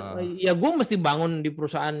kan ya gue mesti bangun di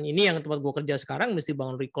perusahaan ini yang tempat gue kerja sekarang, mesti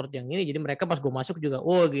bangun record yang ini. Jadi mereka pas gue masuk juga,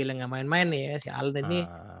 oh gila nggak main-main nih ya si Alan ini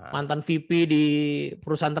mantan VP di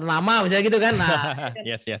perusahaan ternama misalnya gitu kan. Nah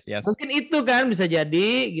yes. mungkin itu kan bisa jadi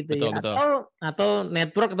gitu Betul, ya, betul. atau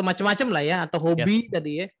network atau macam-macam lah ya, atau hobi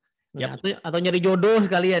tadi ya. Nah, Yep. atau nyari jodoh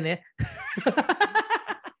sekalian ya.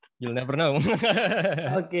 You'll never know.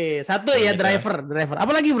 Oke, satu ya driver.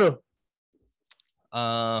 Apa lagi bro?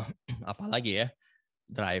 Apa lagi ya?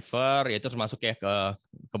 Driver ya itu termasuk ya ke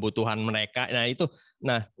kebutuhan mereka. Nah itu,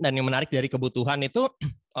 dan yang menarik dari kebutuhan itu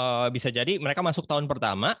bisa jadi mereka masuk tahun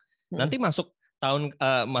pertama, nanti masuk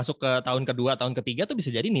ke tahun kedua, tahun ketiga tuh bisa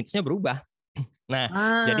jadi needs-nya berubah. Nah,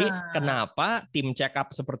 jadi kenapa tim check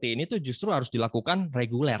up seperti ini tuh justru harus dilakukan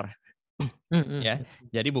reguler. Ya,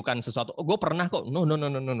 jadi bukan sesuatu gue pernah kok, no,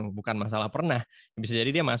 bukan masalah pernah. Bisa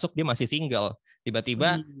jadi dia masuk, dia masih single,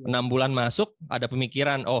 tiba-tiba 6 bulan masuk ada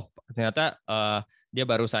pemikiran, oh ternyata dia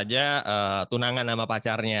baru saja tunangan sama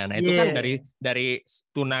pacarnya. Nah itu kan dari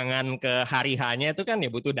tunangan ke hari hanya itu kan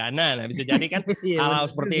ya butuh dana. Nah bisa jadi kan hal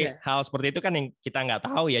seperti itu kan yang kita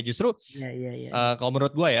nggak tahu ya. Justru kalau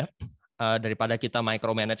menurut gue ya, daripada kita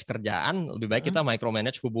micromanage kerjaan, lebih baik kita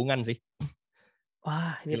micromanage hubungan sih.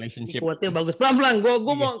 Wah, ini quote-nya bagus. Pelan-pelan,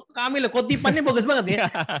 gue mau Kamil, kotipannya bagus banget ya.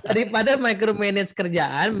 Daripada micromanage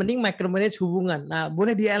kerjaan, mending micromanage hubungan. Nah,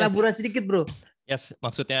 boleh dielaborasi sedikit, bro? Yes,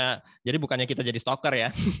 maksudnya jadi bukannya kita jadi stalker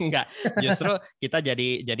ya, enggak. Justru kita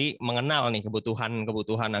jadi mengenal nih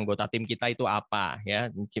kebutuhan anggota tim kita itu apa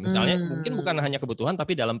ya. Misalnya mungkin bukan hanya kebutuhan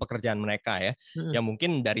tapi dalam pekerjaan mereka ya. Yang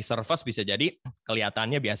mungkin dari service bisa jadi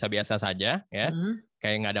kelihatannya biasa-biasa saja ya,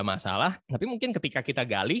 kayak nggak ada masalah. Tapi mungkin ketika kita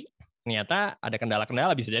gali, ternyata ada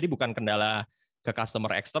kendala-kendala, bisa jadi bukan kendala ke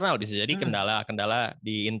customer eksternal, bisa jadi kendala-kendala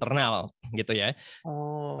di internal gitu ya.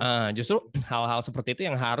 Justru hal-hal seperti itu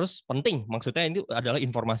yang harus penting. Maksudnya ini adalah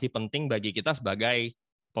informasi penting bagi kita sebagai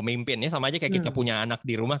pemimpin ya, sama aja kayak kita punya anak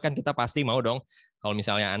di rumah kan, kita pasti mau dong kalau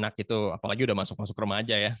misalnya anak itu apalagi udah masuk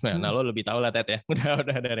remaja ya. Nah, lo lebih tahu lah Ted ya. Udah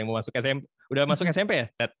ada yang mau masuk SMP. Udah masuk SMP ya,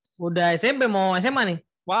 Ted? Udah SMP mau SMA nih.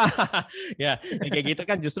 Wah, ya kayak gitu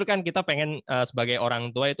kan, justru kan kita pengen sebagai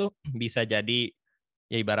orang tua itu bisa jadi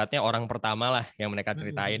ya ibaratnya orang pertama lah yang mereka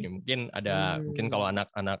ceritain. Mungkin kalau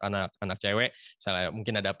anak cewek misalnya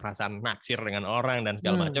mungkin ada perasaan naksir dengan orang dan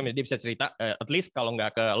segala macam, jadi bisa cerita at least kalau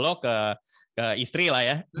nggak ke lo ke istri lah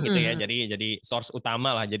ya gitu ya. Jadi source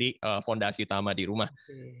utama lah, jadi fondasi utama di rumah.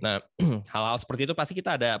 Nah, hal-hal seperti itu pasti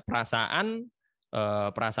kita ada perasaan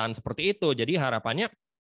seperti itu. Jadi harapannya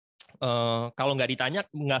kalau nggak ditanya,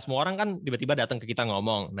 nggak semua orang kan tiba-tiba datang ke kita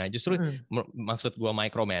ngomong. Nah, justru maksud gue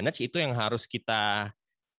micromanage itu yang harus kita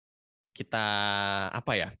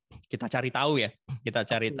apa ya? Kita cari tahu ya. Kita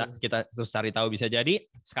terus cari tahu. Bisa jadi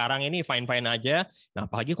sekarang ini fine aja. Nah,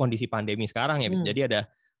 apalagi kondisi pandemi sekarang ya, bisa jadi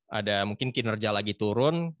ada mungkin kinerja lagi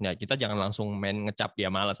turun. Nah, kita jangan langsung main ngecap dia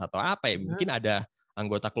malas atau apa ya. Mungkin ada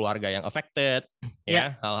anggota keluarga yang affected,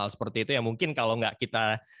 ya hal-hal seperti itu yang mungkin kalau nggak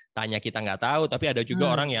kita tanya kita nggak tahu, tapi ada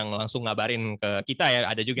juga orang yang langsung ngabarin ke kita ya,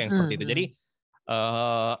 ada juga yang seperti itu. Jadi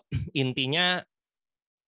intinya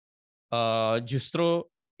justru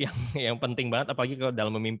yang penting banget, apalagi kalau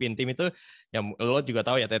dalam memimpin tim itu, yang lo juga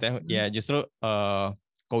tahu ya Teteh, ya justru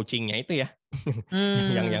coachingnya itu ya,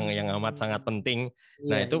 yang amat sangat penting.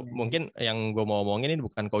 Nah itu mungkin yang gue mau omongin ini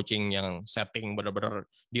bukan coaching yang setting bener-bener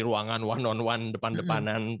di ruangan one on one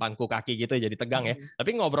depan-depanan pangku kaki gitu jadi tegang ya,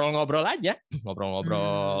 tapi ngobrol-ngobrol aja,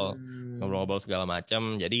 ngobrol-ngobrol segala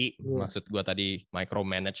macam. Jadi maksud gue tadi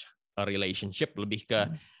micromanage a relationship lebih ke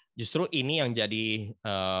justru ini yang jadi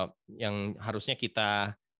yang harusnya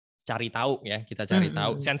kita cari tahu ya,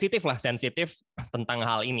 sensitif tentang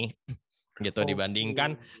hal ini gitu,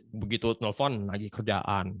 dibandingkan begitu telepon lagi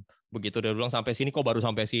kerjaan, begitu dia bilang sampai sini kok baru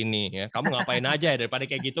sampai sini ya, kamu ngapain aja, daripada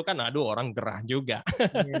kayak gitu kan, aduh orang gerah juga.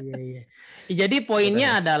 Jadi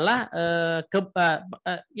poinnya adalah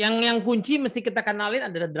yang kunci mesti kita kenalin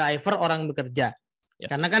adalah driver orang bekerja.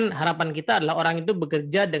 Karena kan harapan kita adalah orang itu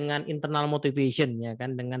bekerja dengan internal motivation ya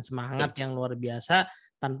kan, dengan semangat yang luar biasa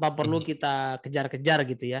tanpa perlu kita kejar-kejar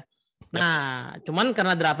gitu ya. Nah, cuman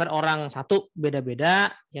karena driver orang satu beda-beda,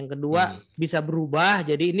 yang kedua bisa berubah,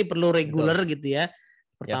 jadi ini perlu reguler gitu ya.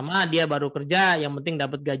 Pertama dia baru kerja, yang penting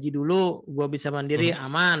dapat gaji dulu, gue bisa mandiri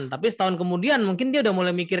aman. Tapi setahun kemudian mungkin dia udah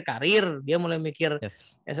mulai mikir karir, dia mulai mikir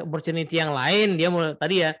opportunity yang lain, dia mulai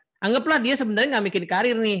tadi ya. Anggaplah dia sebenarnya nggak mikir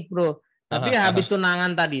karir nih, bro. Tapi habis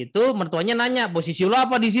tunangan tadi itu mertuanya nanya posisi lo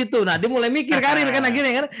apa di situ. Nah dia mulai mikir karir kan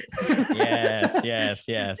akhirnya kan. Yes.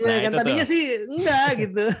 Ya, Nah kan itu tadinya tuh. sih enggak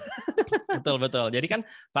gitu. Betul. Jadi kan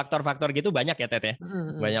faktor-faktor gitu banyak ya, Ted ya.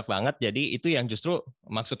 Banyak banget. Jadi itu yang justru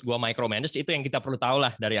maksud gua micromanage, itu yang kita perlu tahu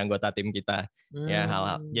lah dari anggota tim kita. Ya,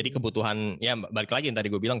 hal-hal. Jadi kebutuhan, ya balik lagi yang tadi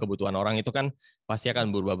gue bilang, kebutuhan orang itu kan pasti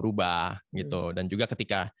akan berubah-berubah gitu. Dan juga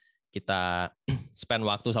ketika kita spend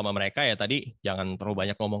waktu sama mereka, ya tadi jangan terlalu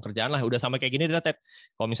banyak ngomong kerjaan lah. Udah sampai kayak gini deh, Ted.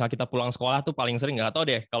 Kalau misalnya kita pulang sekolah tuh paling sering, nggak tahu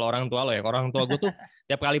deh kalau orang tua lo ya. Orang tua gue tuh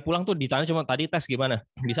tiap kali pulang tuh ditanya cuma tadi tes gimana,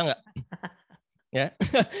 bisa nggak? Ya,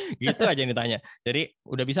 gitu aja yang ditanya. Jadi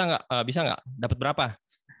udah bisa nggak, dapat berapa?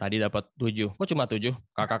 Tadi dapat 7. Kok cuma 7?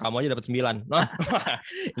 Kakak kamu aja dapat 9. Nah,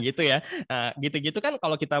 gitu ya. Nah, gitu-gitu kan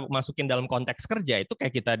kalau kita masukin dalam konteks kerja itu kayak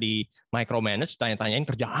kita di micromanage, tanya-tanyain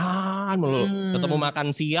kerjaan mulu. Ketemu makan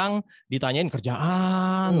siang ditanyain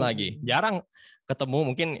kerjaan lagi. Jarang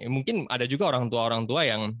ketemu, mungkin ada juga orang tua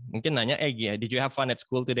yang mungkin nanya, did you have fun at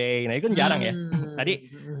school today? Nah, itu kan jarang ya.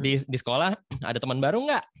 Tadi di sekolah ada teman baru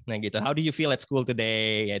nggak? Nah gitu, how do you feel at school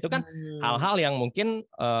today? Ya itu kan hal-hal yang mungkin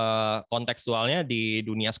kontekstualnya di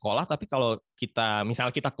dunia sekolah, tapi kalau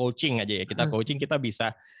misal kita coaching aja ya, kita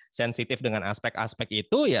bisa sensitif dengan aspek-aspek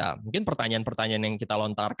itu, ya mungkin pertanyaan-pertanyaan yang kita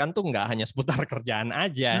lontarkan tuh nggak hanya seputar kerjaan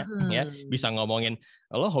aja, ya bisa ngomongin,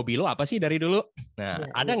 lo hobi lo apa sih dari dulu? Nah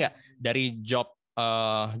ada nggak dari job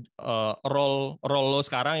role lo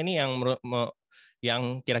sekarang ini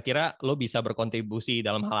yang kira-kira lo bisa berkontribusi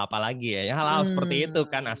dalam hal apa lagi ya? Hal-hal seperti itu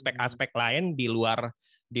kan, aspek-aspek lain di luar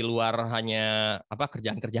hanya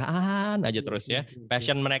kerjaan-kerjaan aja terus ya.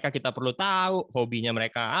 Passion mereka kita perlu tahu, hobinya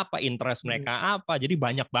mereka apa, interest mereka apa. Jadi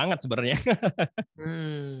banyak banget sebenarnya.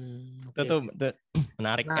 Itu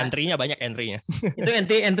menarik. Nah, entry-nya banyak entry-nya. Itu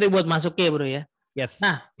entry buat masuk ya, Bro ya. Yes.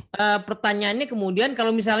 Nah, pertanyaannya kemudian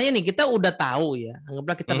kalau misalnya nih kita udah tahu ya,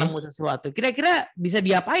 anggaplah kita nemu sesuatu, kira-kira bisa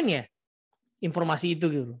diapain ya informasi itu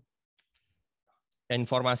gitu?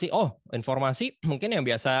 Informasi mungkin yang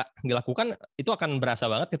biasa dilakukan itu akan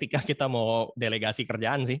berasa banget ketika kita mau delegasi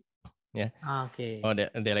kerjaan sih, ya. Oke.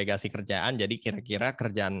 Delegasi kerjaan, jadi kira-kira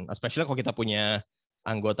kerjaan, especially kalau kita punya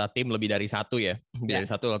anggota tim lebih dari satu ya, lebih dari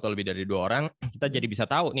satu atau lebih dari 2 orang, kita jadi bisa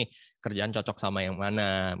tahu nih kerjaan cocok sama yang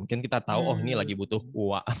mana. Mungkin kita tahu ini lagi butuh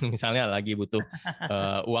uang, misalnya lagi butuh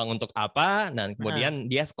uang untuk apa, dan kemudian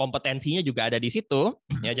dia kompetensinya juga ada di situ.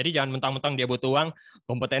 Ya, jadi jangan mentang-mentang dia butuh uang,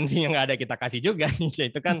 kompetensinya nggak ada kita kasih juga,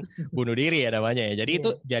 itu kan bunuh diri ya namanya ya. Jadi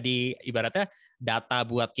itu jadi ibaratnya data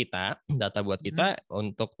buat kita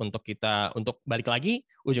untuk balik lagi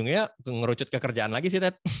ujungnya ngerucut ke kerjaan lagi sih,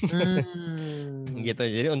 Ted. Gitu.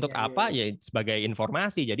 Jadi untuk apa ya, sebagai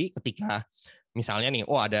informasi. Jadi ketika misalnya nih,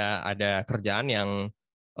 ada kerjaan yang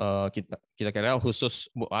kita kira khusus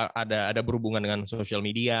ada berhubungan dengan sosial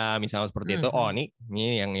media misalnya seperti itu.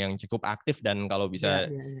 Ini yang cukup aktif, dan kalau bisa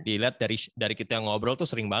dilihat dari kita yang ngobrol tuh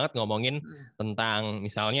sering banget ngomongin tentang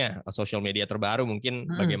misalnya sosial media terbaru, mungkin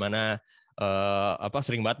bagaimana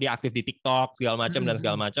sering banget dia aktif di TikTok segala macam dan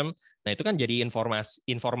segala macam. Nah, itu kan jadi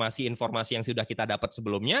informasi yang sudah kita dapat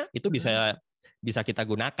sebelumnya itu bisa kita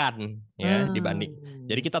gunakan ya dibanding.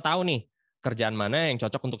 Jadi kita tahu nih kerjaan mana yang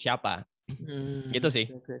cocok untuk siapa. Gitu sih.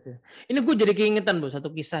 Ini gue jadi keingetan, Bu, satu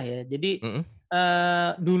kisah ya. Jadi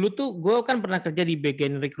dulu tuh gue kan pernah kerja di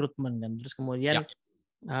bagian rekrutmen kan. Terus kemudian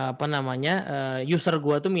user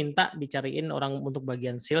gue tuh minta dicariin orang untuk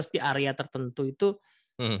bagian sales di area tertentu itu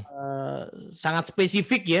sangat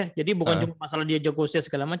spesifik ya. Jadi bukan cuma masalah dia jago sales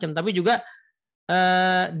segala macam, tapi juga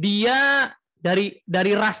dia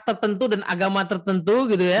dari ras tertentu dan agama tertentu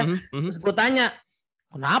gitu ya. Terus gue tanya,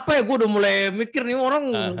 kenapa ya? Gue udah mulai mikir nih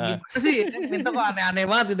orang gimana sih minta kok aneh-aneh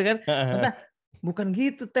banget gitu kan. Bukan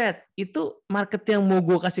gitu, Ted. Itu market yang mau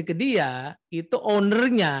gue kasih ke dia, itu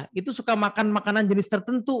ownernya itu suka makan makanan jenis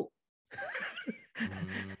tertentu.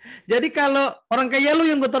 Jadi kalau orang kayak lu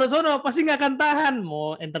yang gue taruh sono pasti nggak akan tahan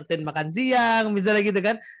mau entertain makan siang misalnya gitu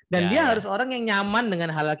kan. Dan dia harus orang yang nyaman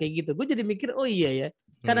dengan hal kayak gitu. Gue jadi mikir, oh iya ya.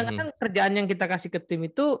 Kadang-kadang kerjaan yang kita kasih ke tim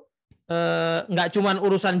itu nggak cuman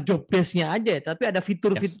urusan job desk-nya aja, tapi ada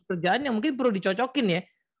fitur-fitur kerjaan yang mungkin perlu dicocokin ya.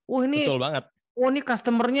 Betul banget. Ini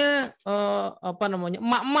customernya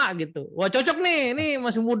emak-emak gitu. Wah cocok nih, ini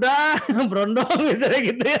masih muda, berondong misalnya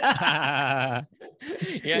gitu ya.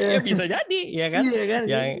 Ya bisa jadi ya kan. Iya kan.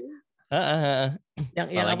 Yang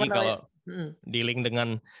apalagi kalau dealing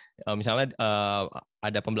dengan misalnya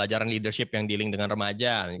ada pembelajaran leadership yang dealing dengan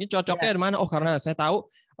remaja, ini cocoknya di mana? Oh, karena saya tahu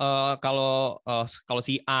kalau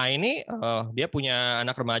si A ini dia punya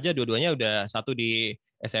anak remaja, dua-duanya udah satu di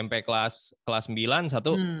SMP kelas 9,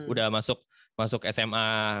 satu udah masuk SMA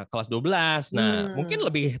kelas 12. Nah, mungkin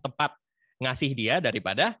lebih tepat ngasih dia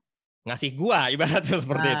daripada ngasih gua ibaratnya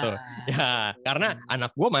seperti itu. Ya, karena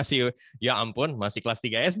anak gua masih ya ampun, masih kelas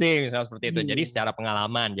 3 SD misalnya seperti itu. Jadi secara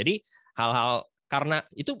pengalaman. Jadi hal-hal karena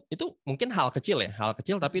itu mungkin hal kecil ya, hal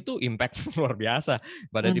kecil tapi itu impact luar biasa.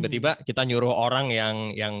 Pada tiba-tiba kita nyuruh orang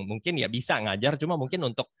yang mungkin ya bisa ngajar, cuma mungkin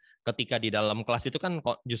untuk ketika di dalam kelas itu kan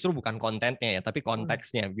justru bukan kontennya ya, tapi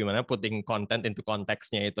konteksnya. Gimana putting content into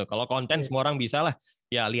konteksnya itu. Kalau konten semua orang bisa lah,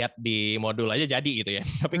 ya lihat di modul aja jadi gitu ya.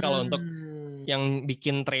 Tapi kalau untuk yang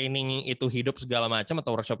bikin training itu hidup segala macam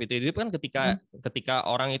atau workshop itu hidup kan ketika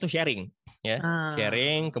orang itu sharing ya,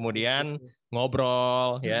 sharing kemudian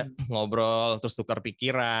ngobrol ya, ngobrol terus tukar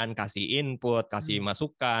pikiran, kasih input, kasih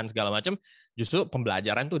masukan segala macam, justru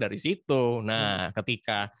pembelajaran tuh dari situ. Nah,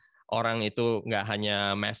 ketika orang itu nggak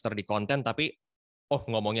hanya master di konten tapi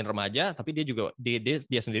ngomongin remaja, tapi dia juga dia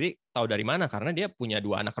sendiri tahu dari mana karena dia punya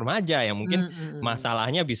 2 anak remaja yang mungkin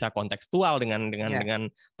masalahnya bisa kontekstual dengan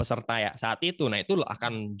peserta ya saat itu. Nah, itu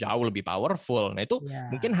akan jauh lebih powerful. Nah, itu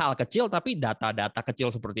mungkin hal kecil tapi data-data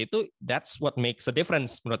kecil seperti itu, that's what makes a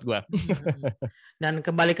difference menurut gua. Dan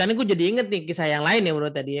kebalikannya gue jadi inget nih kisah yang lain ya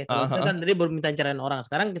menurut tadi ya. Kalau kita kan tadi baru minta carain orang,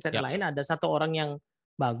 sekarang kisah yang lain ada satu orang yang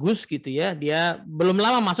bagus gitu ya. Dia belum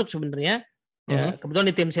lama masuk sebenarnya. Ya, kebetulan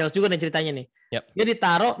di tim sales juga nih ceritanya nih. Dia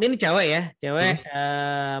ditaruh, ini cewek ya,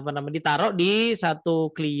 ditaruh di satu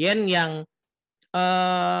klien yang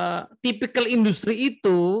tipikal industri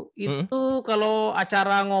itu kalau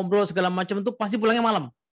acara ngobrol segala macam itu pasti pulangnya malam.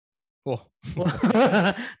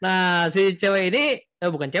 Nah, si cewek ini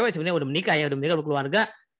bukan cewek sebenarnya, udah menikah berkeluarga.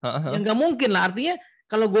 Ya nggak mungkin lah, artinya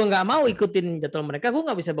kalau gue nggak mau ikutin jadwal mereka, gue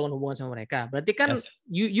nggak bisa bangun hubungan sama mereka. Berarti kan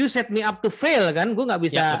you set me up to fail kan, gue nggak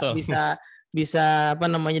bisa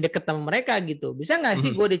deket sama mereka gitu. Bisa nggak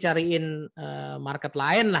sih gue dicariin market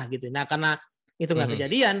lain lah gitu. Nah, karena itu nggak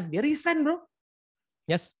kejadian, dia resign bro.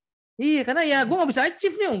 Iya, karena ya gue nggak bisa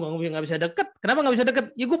achieve nih, gue nggak bisa deket. Kenapa nggak bisa deket?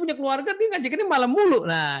 Ya gue punya keluarga, dia ngajakinnya malam mulu.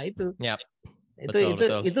 Nah itu,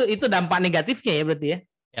 itu dampak negatifnya ya berarti ya.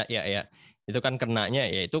 Ya. Itu kan kenanya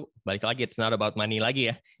ya itu balik lagi, it's not about money lagi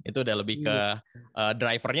ya. Itu udah lebih ke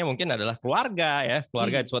drivernya mungkin adalah keluarga ya.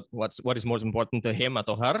 Keluarga it's what is most important to him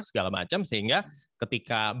atau her segala macam, sehingga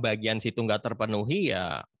ketika bagian situ nggak terpenuhi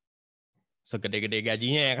ya segede-gede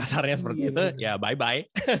gajinya ya kasarnya seperti itu ya bye bye.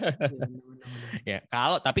 Ya,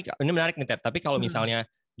 tapi ini menarik nih Ted, tapi kalau misalnya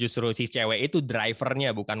justru si cewek itu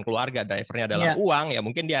drivernya bukan keluarga, drivernya adalah uang, ya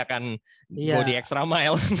mungkin dia akan go the extra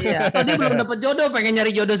mile. Iya, atau dia belum dapat jodoh, pengen nyari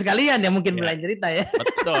jodoh sekalian ya mungkin mulai cerita ya.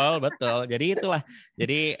 Betul. Jadi itulah.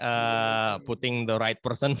 Jadi putting the right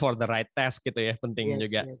person for the right task gitu ya, penting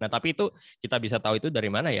juga. Nah, tapi itu kita bisa tahu itu dari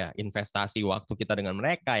mana ya? Investasi waktu kita dengan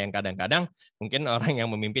mereka yang kadang-kadang mungkin orang yang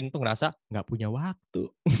memimpin tuh ngerasa nggak punya waktu.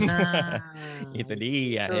 Itu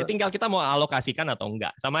dia. Ya, tinggal kita mau alokasikan atau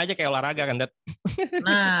enggak. Sama aja kayak olahraga kan, Dad.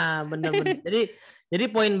 Nah, benar-benar. Jadi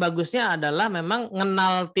poin bagusnya adalah memang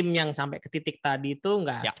ngenal tim yang sampai ke titik tadi itu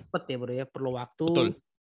nggak cepet ya bro ya, perlu waktu. Betul.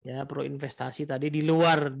 Ya perlu investasi tadi di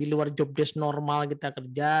luar job desk normal kita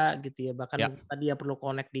kerja gitu ya, bahkan tadi ya perlu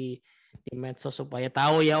connect di medsos supaya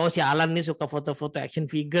tahu ya, si Alan nih suka foto-foto action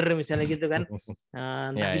figure misalnya gitu kan.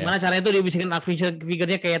 Gimana caranya itu dia bikin action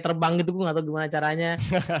figure-nya kayak terbang gitu, gue nggak tahu gimana caranya.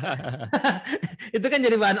 Itu kan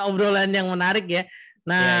jadi bahan obrolan yang menarik ya.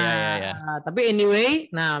 Nah, tapi anyway,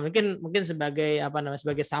 mungkin sebagai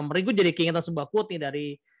sebagai summary, gue jadi keingetan sebuah quote nih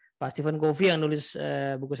dari Pak Stephen Covey yang nulis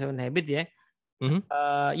buku Seven Habits ya.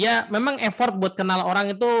 Ya memang effort buat kenal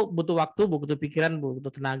orang itu butuh waktu, butuh pikiran, butuh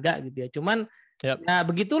tenaga gitu ya. Cuman ya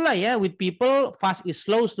begitulah ya, with people fast is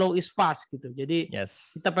slow, slow is fast gitu. Jadi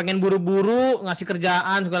kita pengen buru-buru ngasih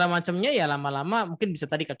kerjaan segala macamnya, ya lama-lama mungkin bisa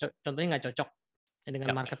tadi contohnya nggak cocok dengan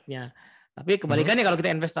marketnya. Tapi kebalikannya kalau kita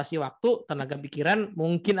investasi waktu, tenaga pikiran,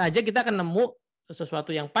 mungkin aja kita akan nemu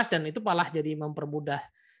sesuatu yang pas dan itu malah jadi mempermudah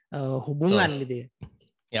hubungan gitu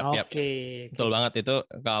ya. Betul banget itu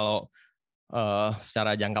kalau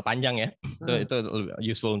secara jangka panjang ya, itu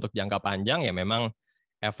useful untuk jangka panjang ya. Memang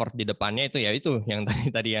effort di depannya itu ya itu yang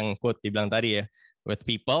tadi yang quote dibilang tadi ya, with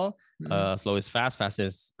people slow is fast, fast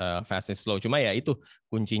is slow. Cuma ya itu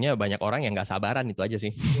kuncinya, banyak orang yang nggak sabaran, itu aja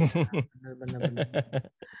sih. Benar.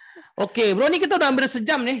 Oke bro, ini kita udah hampir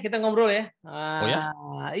sejam nih kita ngobrol ya.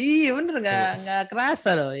 Iya bener, nggak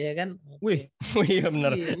kerasa loh ya kan. Wih iya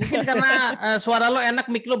bener. Mungkin karena suara lo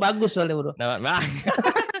enak, mic lo bagus soalnya bro.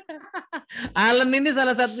 Alan ini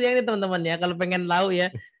salah satu yang ini teman-teman ya, kalau pengen tahu ya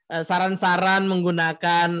saran-saran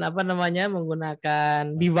menggunakan menggunakan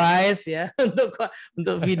device ya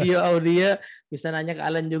untuk video audio, bisa nanya ke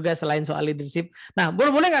Alan juga selain soal leadership. Nah,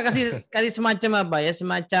 boleh nggak kasih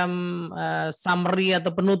semacam summary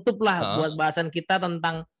atau penutup lah buat bahasan kita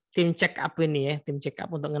tentang tim check up ini ya, tim check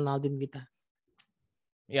up untuk kenal tim kita.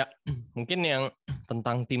 Ya, mungkin yang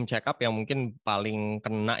tentang tim check up yang mungkin paling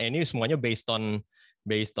kena ini semuanya based on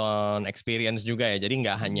experience juga ya. Jadi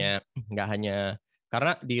nggak hanya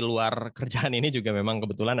karena di luar kerjaan ini juga memang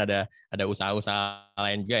kebetulan ada usaha-usaha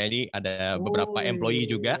lain juga. Jadi ada beberapa employee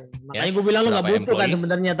juga. Makanya gue bilang lu nggak butuh kan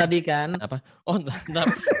sebenarnya tadi kan. Apa? Oh,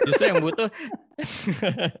 justru yang butuh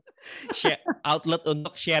outlet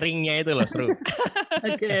untuk sharingnya itu loh, seru.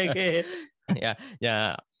 Oke.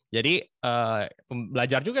 Ya. Jadi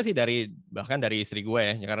belajar juga sih bahkan dari istri gue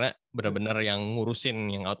ya, karena benar-benar yang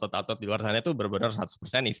ngurusin yang outlet di luar sana itu benar-benar 100%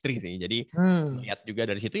 istri sih. Jadi lihat juga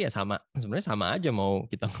dari situ ya sebenarnya sama aja mau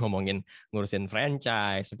kita ngomongin ngurusin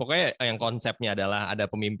franchise. Pokoknya yang konsepnya adalah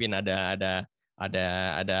ada pemimpin, ada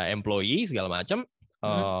employee segala macam.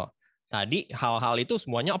 Tadi hal-hal itu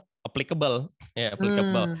semuanya applicable.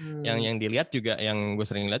 Yang dilihat juga, yang gue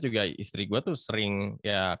sering lihat juga istri gue tuh sering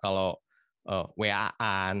ya kalau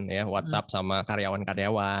WA-an ya, WhatsApp sama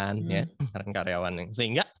karyawan-karyawan ya, karyawan,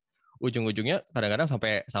 sehingga ujung-ujungnya kadang-kadang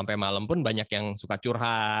sampai malam pun banyak yang suka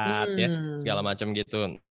curhat ya, segala macam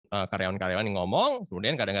gitu. Karyawan-karyawan yang ngomong,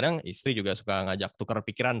 kemudian kadang-kadang istri juga suka ngajak tukar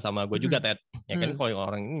pikiran sama gue juga, Ted. Ya kan, kalau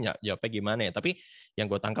orang ini jawabnya gimana ya, tapi yang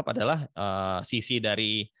gue tangkap adalah sisi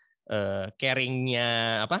dari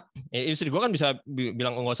caringnya apa? Istri gue kan bisa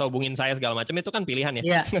bilang nggak usah hubungin saya segala macam, itu kan pilihan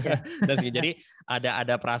ya. Jadi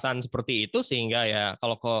ada perasaan seperti itu, sehingga ya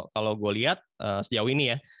kalau gue lihat sejauh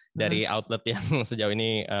ini ya dari outlet yang sejauh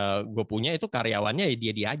ini gue punya itu karyawannya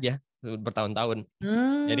dia aja bertahun-tahun.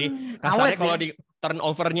 Jadi kasarnya kalau di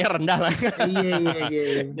turnover-nya rendah lah.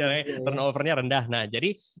 Iya. Turnover-nya rendah. Nah,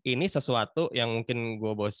 jadi ini sesuatu yang mungkin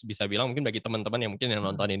gue bisa bilang, mungkin bagi teman-teman yang mungkin yang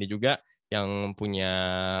nonton ini juga yang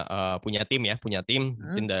punya tim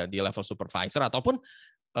mungkin di level supervisor ataupun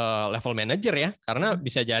level manager ya, karena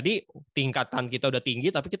bisa jadi tingkatan kita udah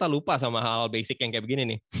tinggi tapi kita lupa sama hal basic yang kayak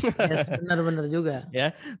begini nih. Yes, benar-benar juga.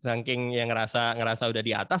 Ya, saking yang ngerasa udah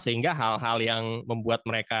di atas, sehingga hal-hal yang membuat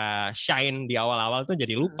mereka shine di awal-awal tuh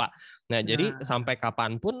jadi lupa. Nah, jadi sampai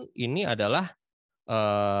kapanpun ini adalah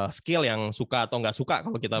skill yang suka atau nggak suka,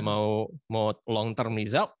 kalau kita mau long term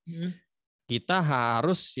result, kita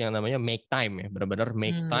harus yang namanya make time ya, benar-benar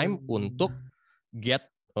make time untuk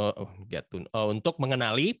untuk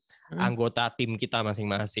mengenali anggota tim kita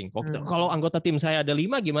masing-masing. Kalau anggota tim saya ada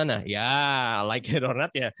 5 gimana? Ya, like it or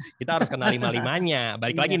not ya, kita harus kenal 5-5-nya.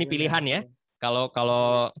 Balik lagi nih pilihan ya. Kalau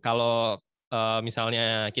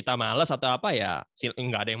misalnya kita malas atau apa ya,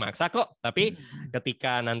 nggak ada yang maksa kok. Tapi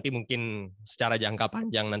ketika nanti mungkin secara jangka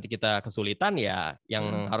panjang nanti kita kesulitan ya, yang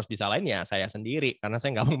harus disalahin ya saya sendiri, karena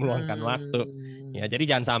saya nggak mau meluangkan waktu. Ya,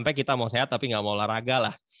 jadi jangan sampai kita mau sehat tapi nggak mau olahraga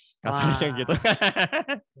lah. Kasarnya gitu.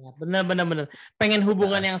 Ya, benar. Pengen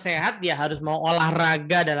hubungan yang sehat ya harus mau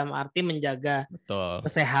olahraga, dalam arti menjaga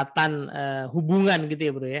kesehatan hubungan gitu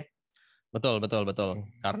ya, Bro ya. Betul.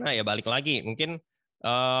 Karena ya balik lagi, mungkin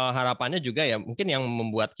harapannya juga ya, mungkin yang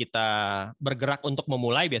membuat kita bergerak untuk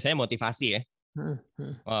memulai biasanya motivasi ya.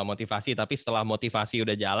 Motivasi, tapi setelah motivasi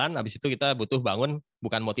udah jalan, habis itu kita butuh bangun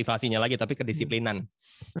bukan motivasinya lagi tapi kedisiplinan.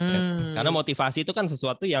 Karena motivasi itu kan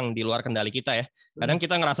sesuatu yang di luar kendali kita ya. Kadang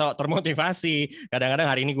kita ngerasa termotivasi, kadang-kadang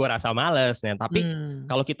hari ini gue rasa males. Nah, tapi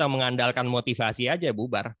kalau kita mengandalkan motivasi aja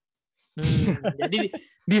bubar. Jadi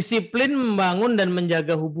disiplin membangun dan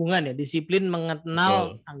menjaga hubungan ya, disiplin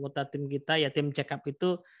mengenal anggota tim kita ya, tim check up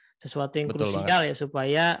itu sesuatu yang krusial ya,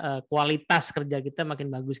 supaya kualitas kerja kita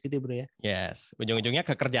makin bagus gitu, Bro ya. Yes, ujung-ujungnya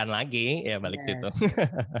ke kerjaan lagi ya, balik situ.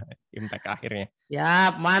 Impact akhirnya.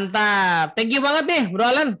 Ya, mantap. Thank you banget nih, Bro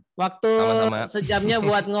Alan. Waktu sejamnya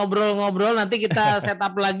buat ngobrol-ngobrol. Nanti kita set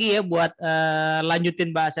up lagi ya buat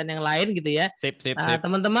lanjutin bahasan yang lain gitu ya. Sip.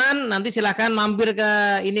 Teman-teman nanti silahkan mampir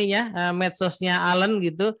ke ininya, medsosnya Alan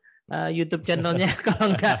gitu. YouTube channelnya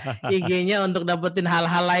kalau enggak IG-nya untuk dapetin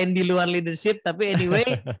hal-hal lain di luar leadership. Tapi anyway,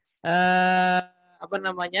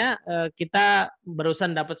 kita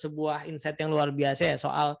barusan dapat sebuah insight yang luar biasa ya,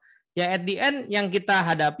 soal ya at the end yang kita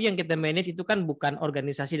hadapi, yang kita manage itu kan bukan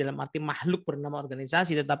organisasi dalam arti makhluk bernama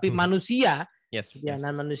organisasi, tetapi manusia.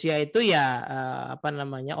 Nah, manusia itu ya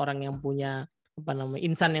orang yang punya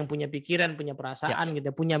insan yang punya pikiran, punya perasaan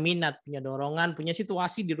gitu, punya minat, punya dorongan, punya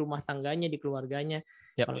situasi di rumah tangganya, di keluarganya.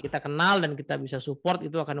 Kalau kita kenal dan kita bisa support,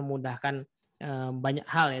 itu akan memudahkan banyak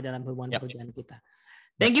hal ya dalam hubungan pekerjaan kita.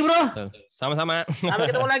 Thank you, Bro. Sama-sama.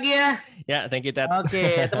 Sampai ketemu lagi ya. Ya, thank you, Ted.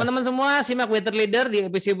 Oke, teman-teman semua, simak Better Leader di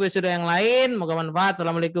episode yang lain. Moga manfaat.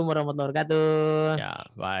 Assalamualaikum warahmatullahi wabarakatuh. Ya,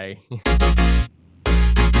 bye.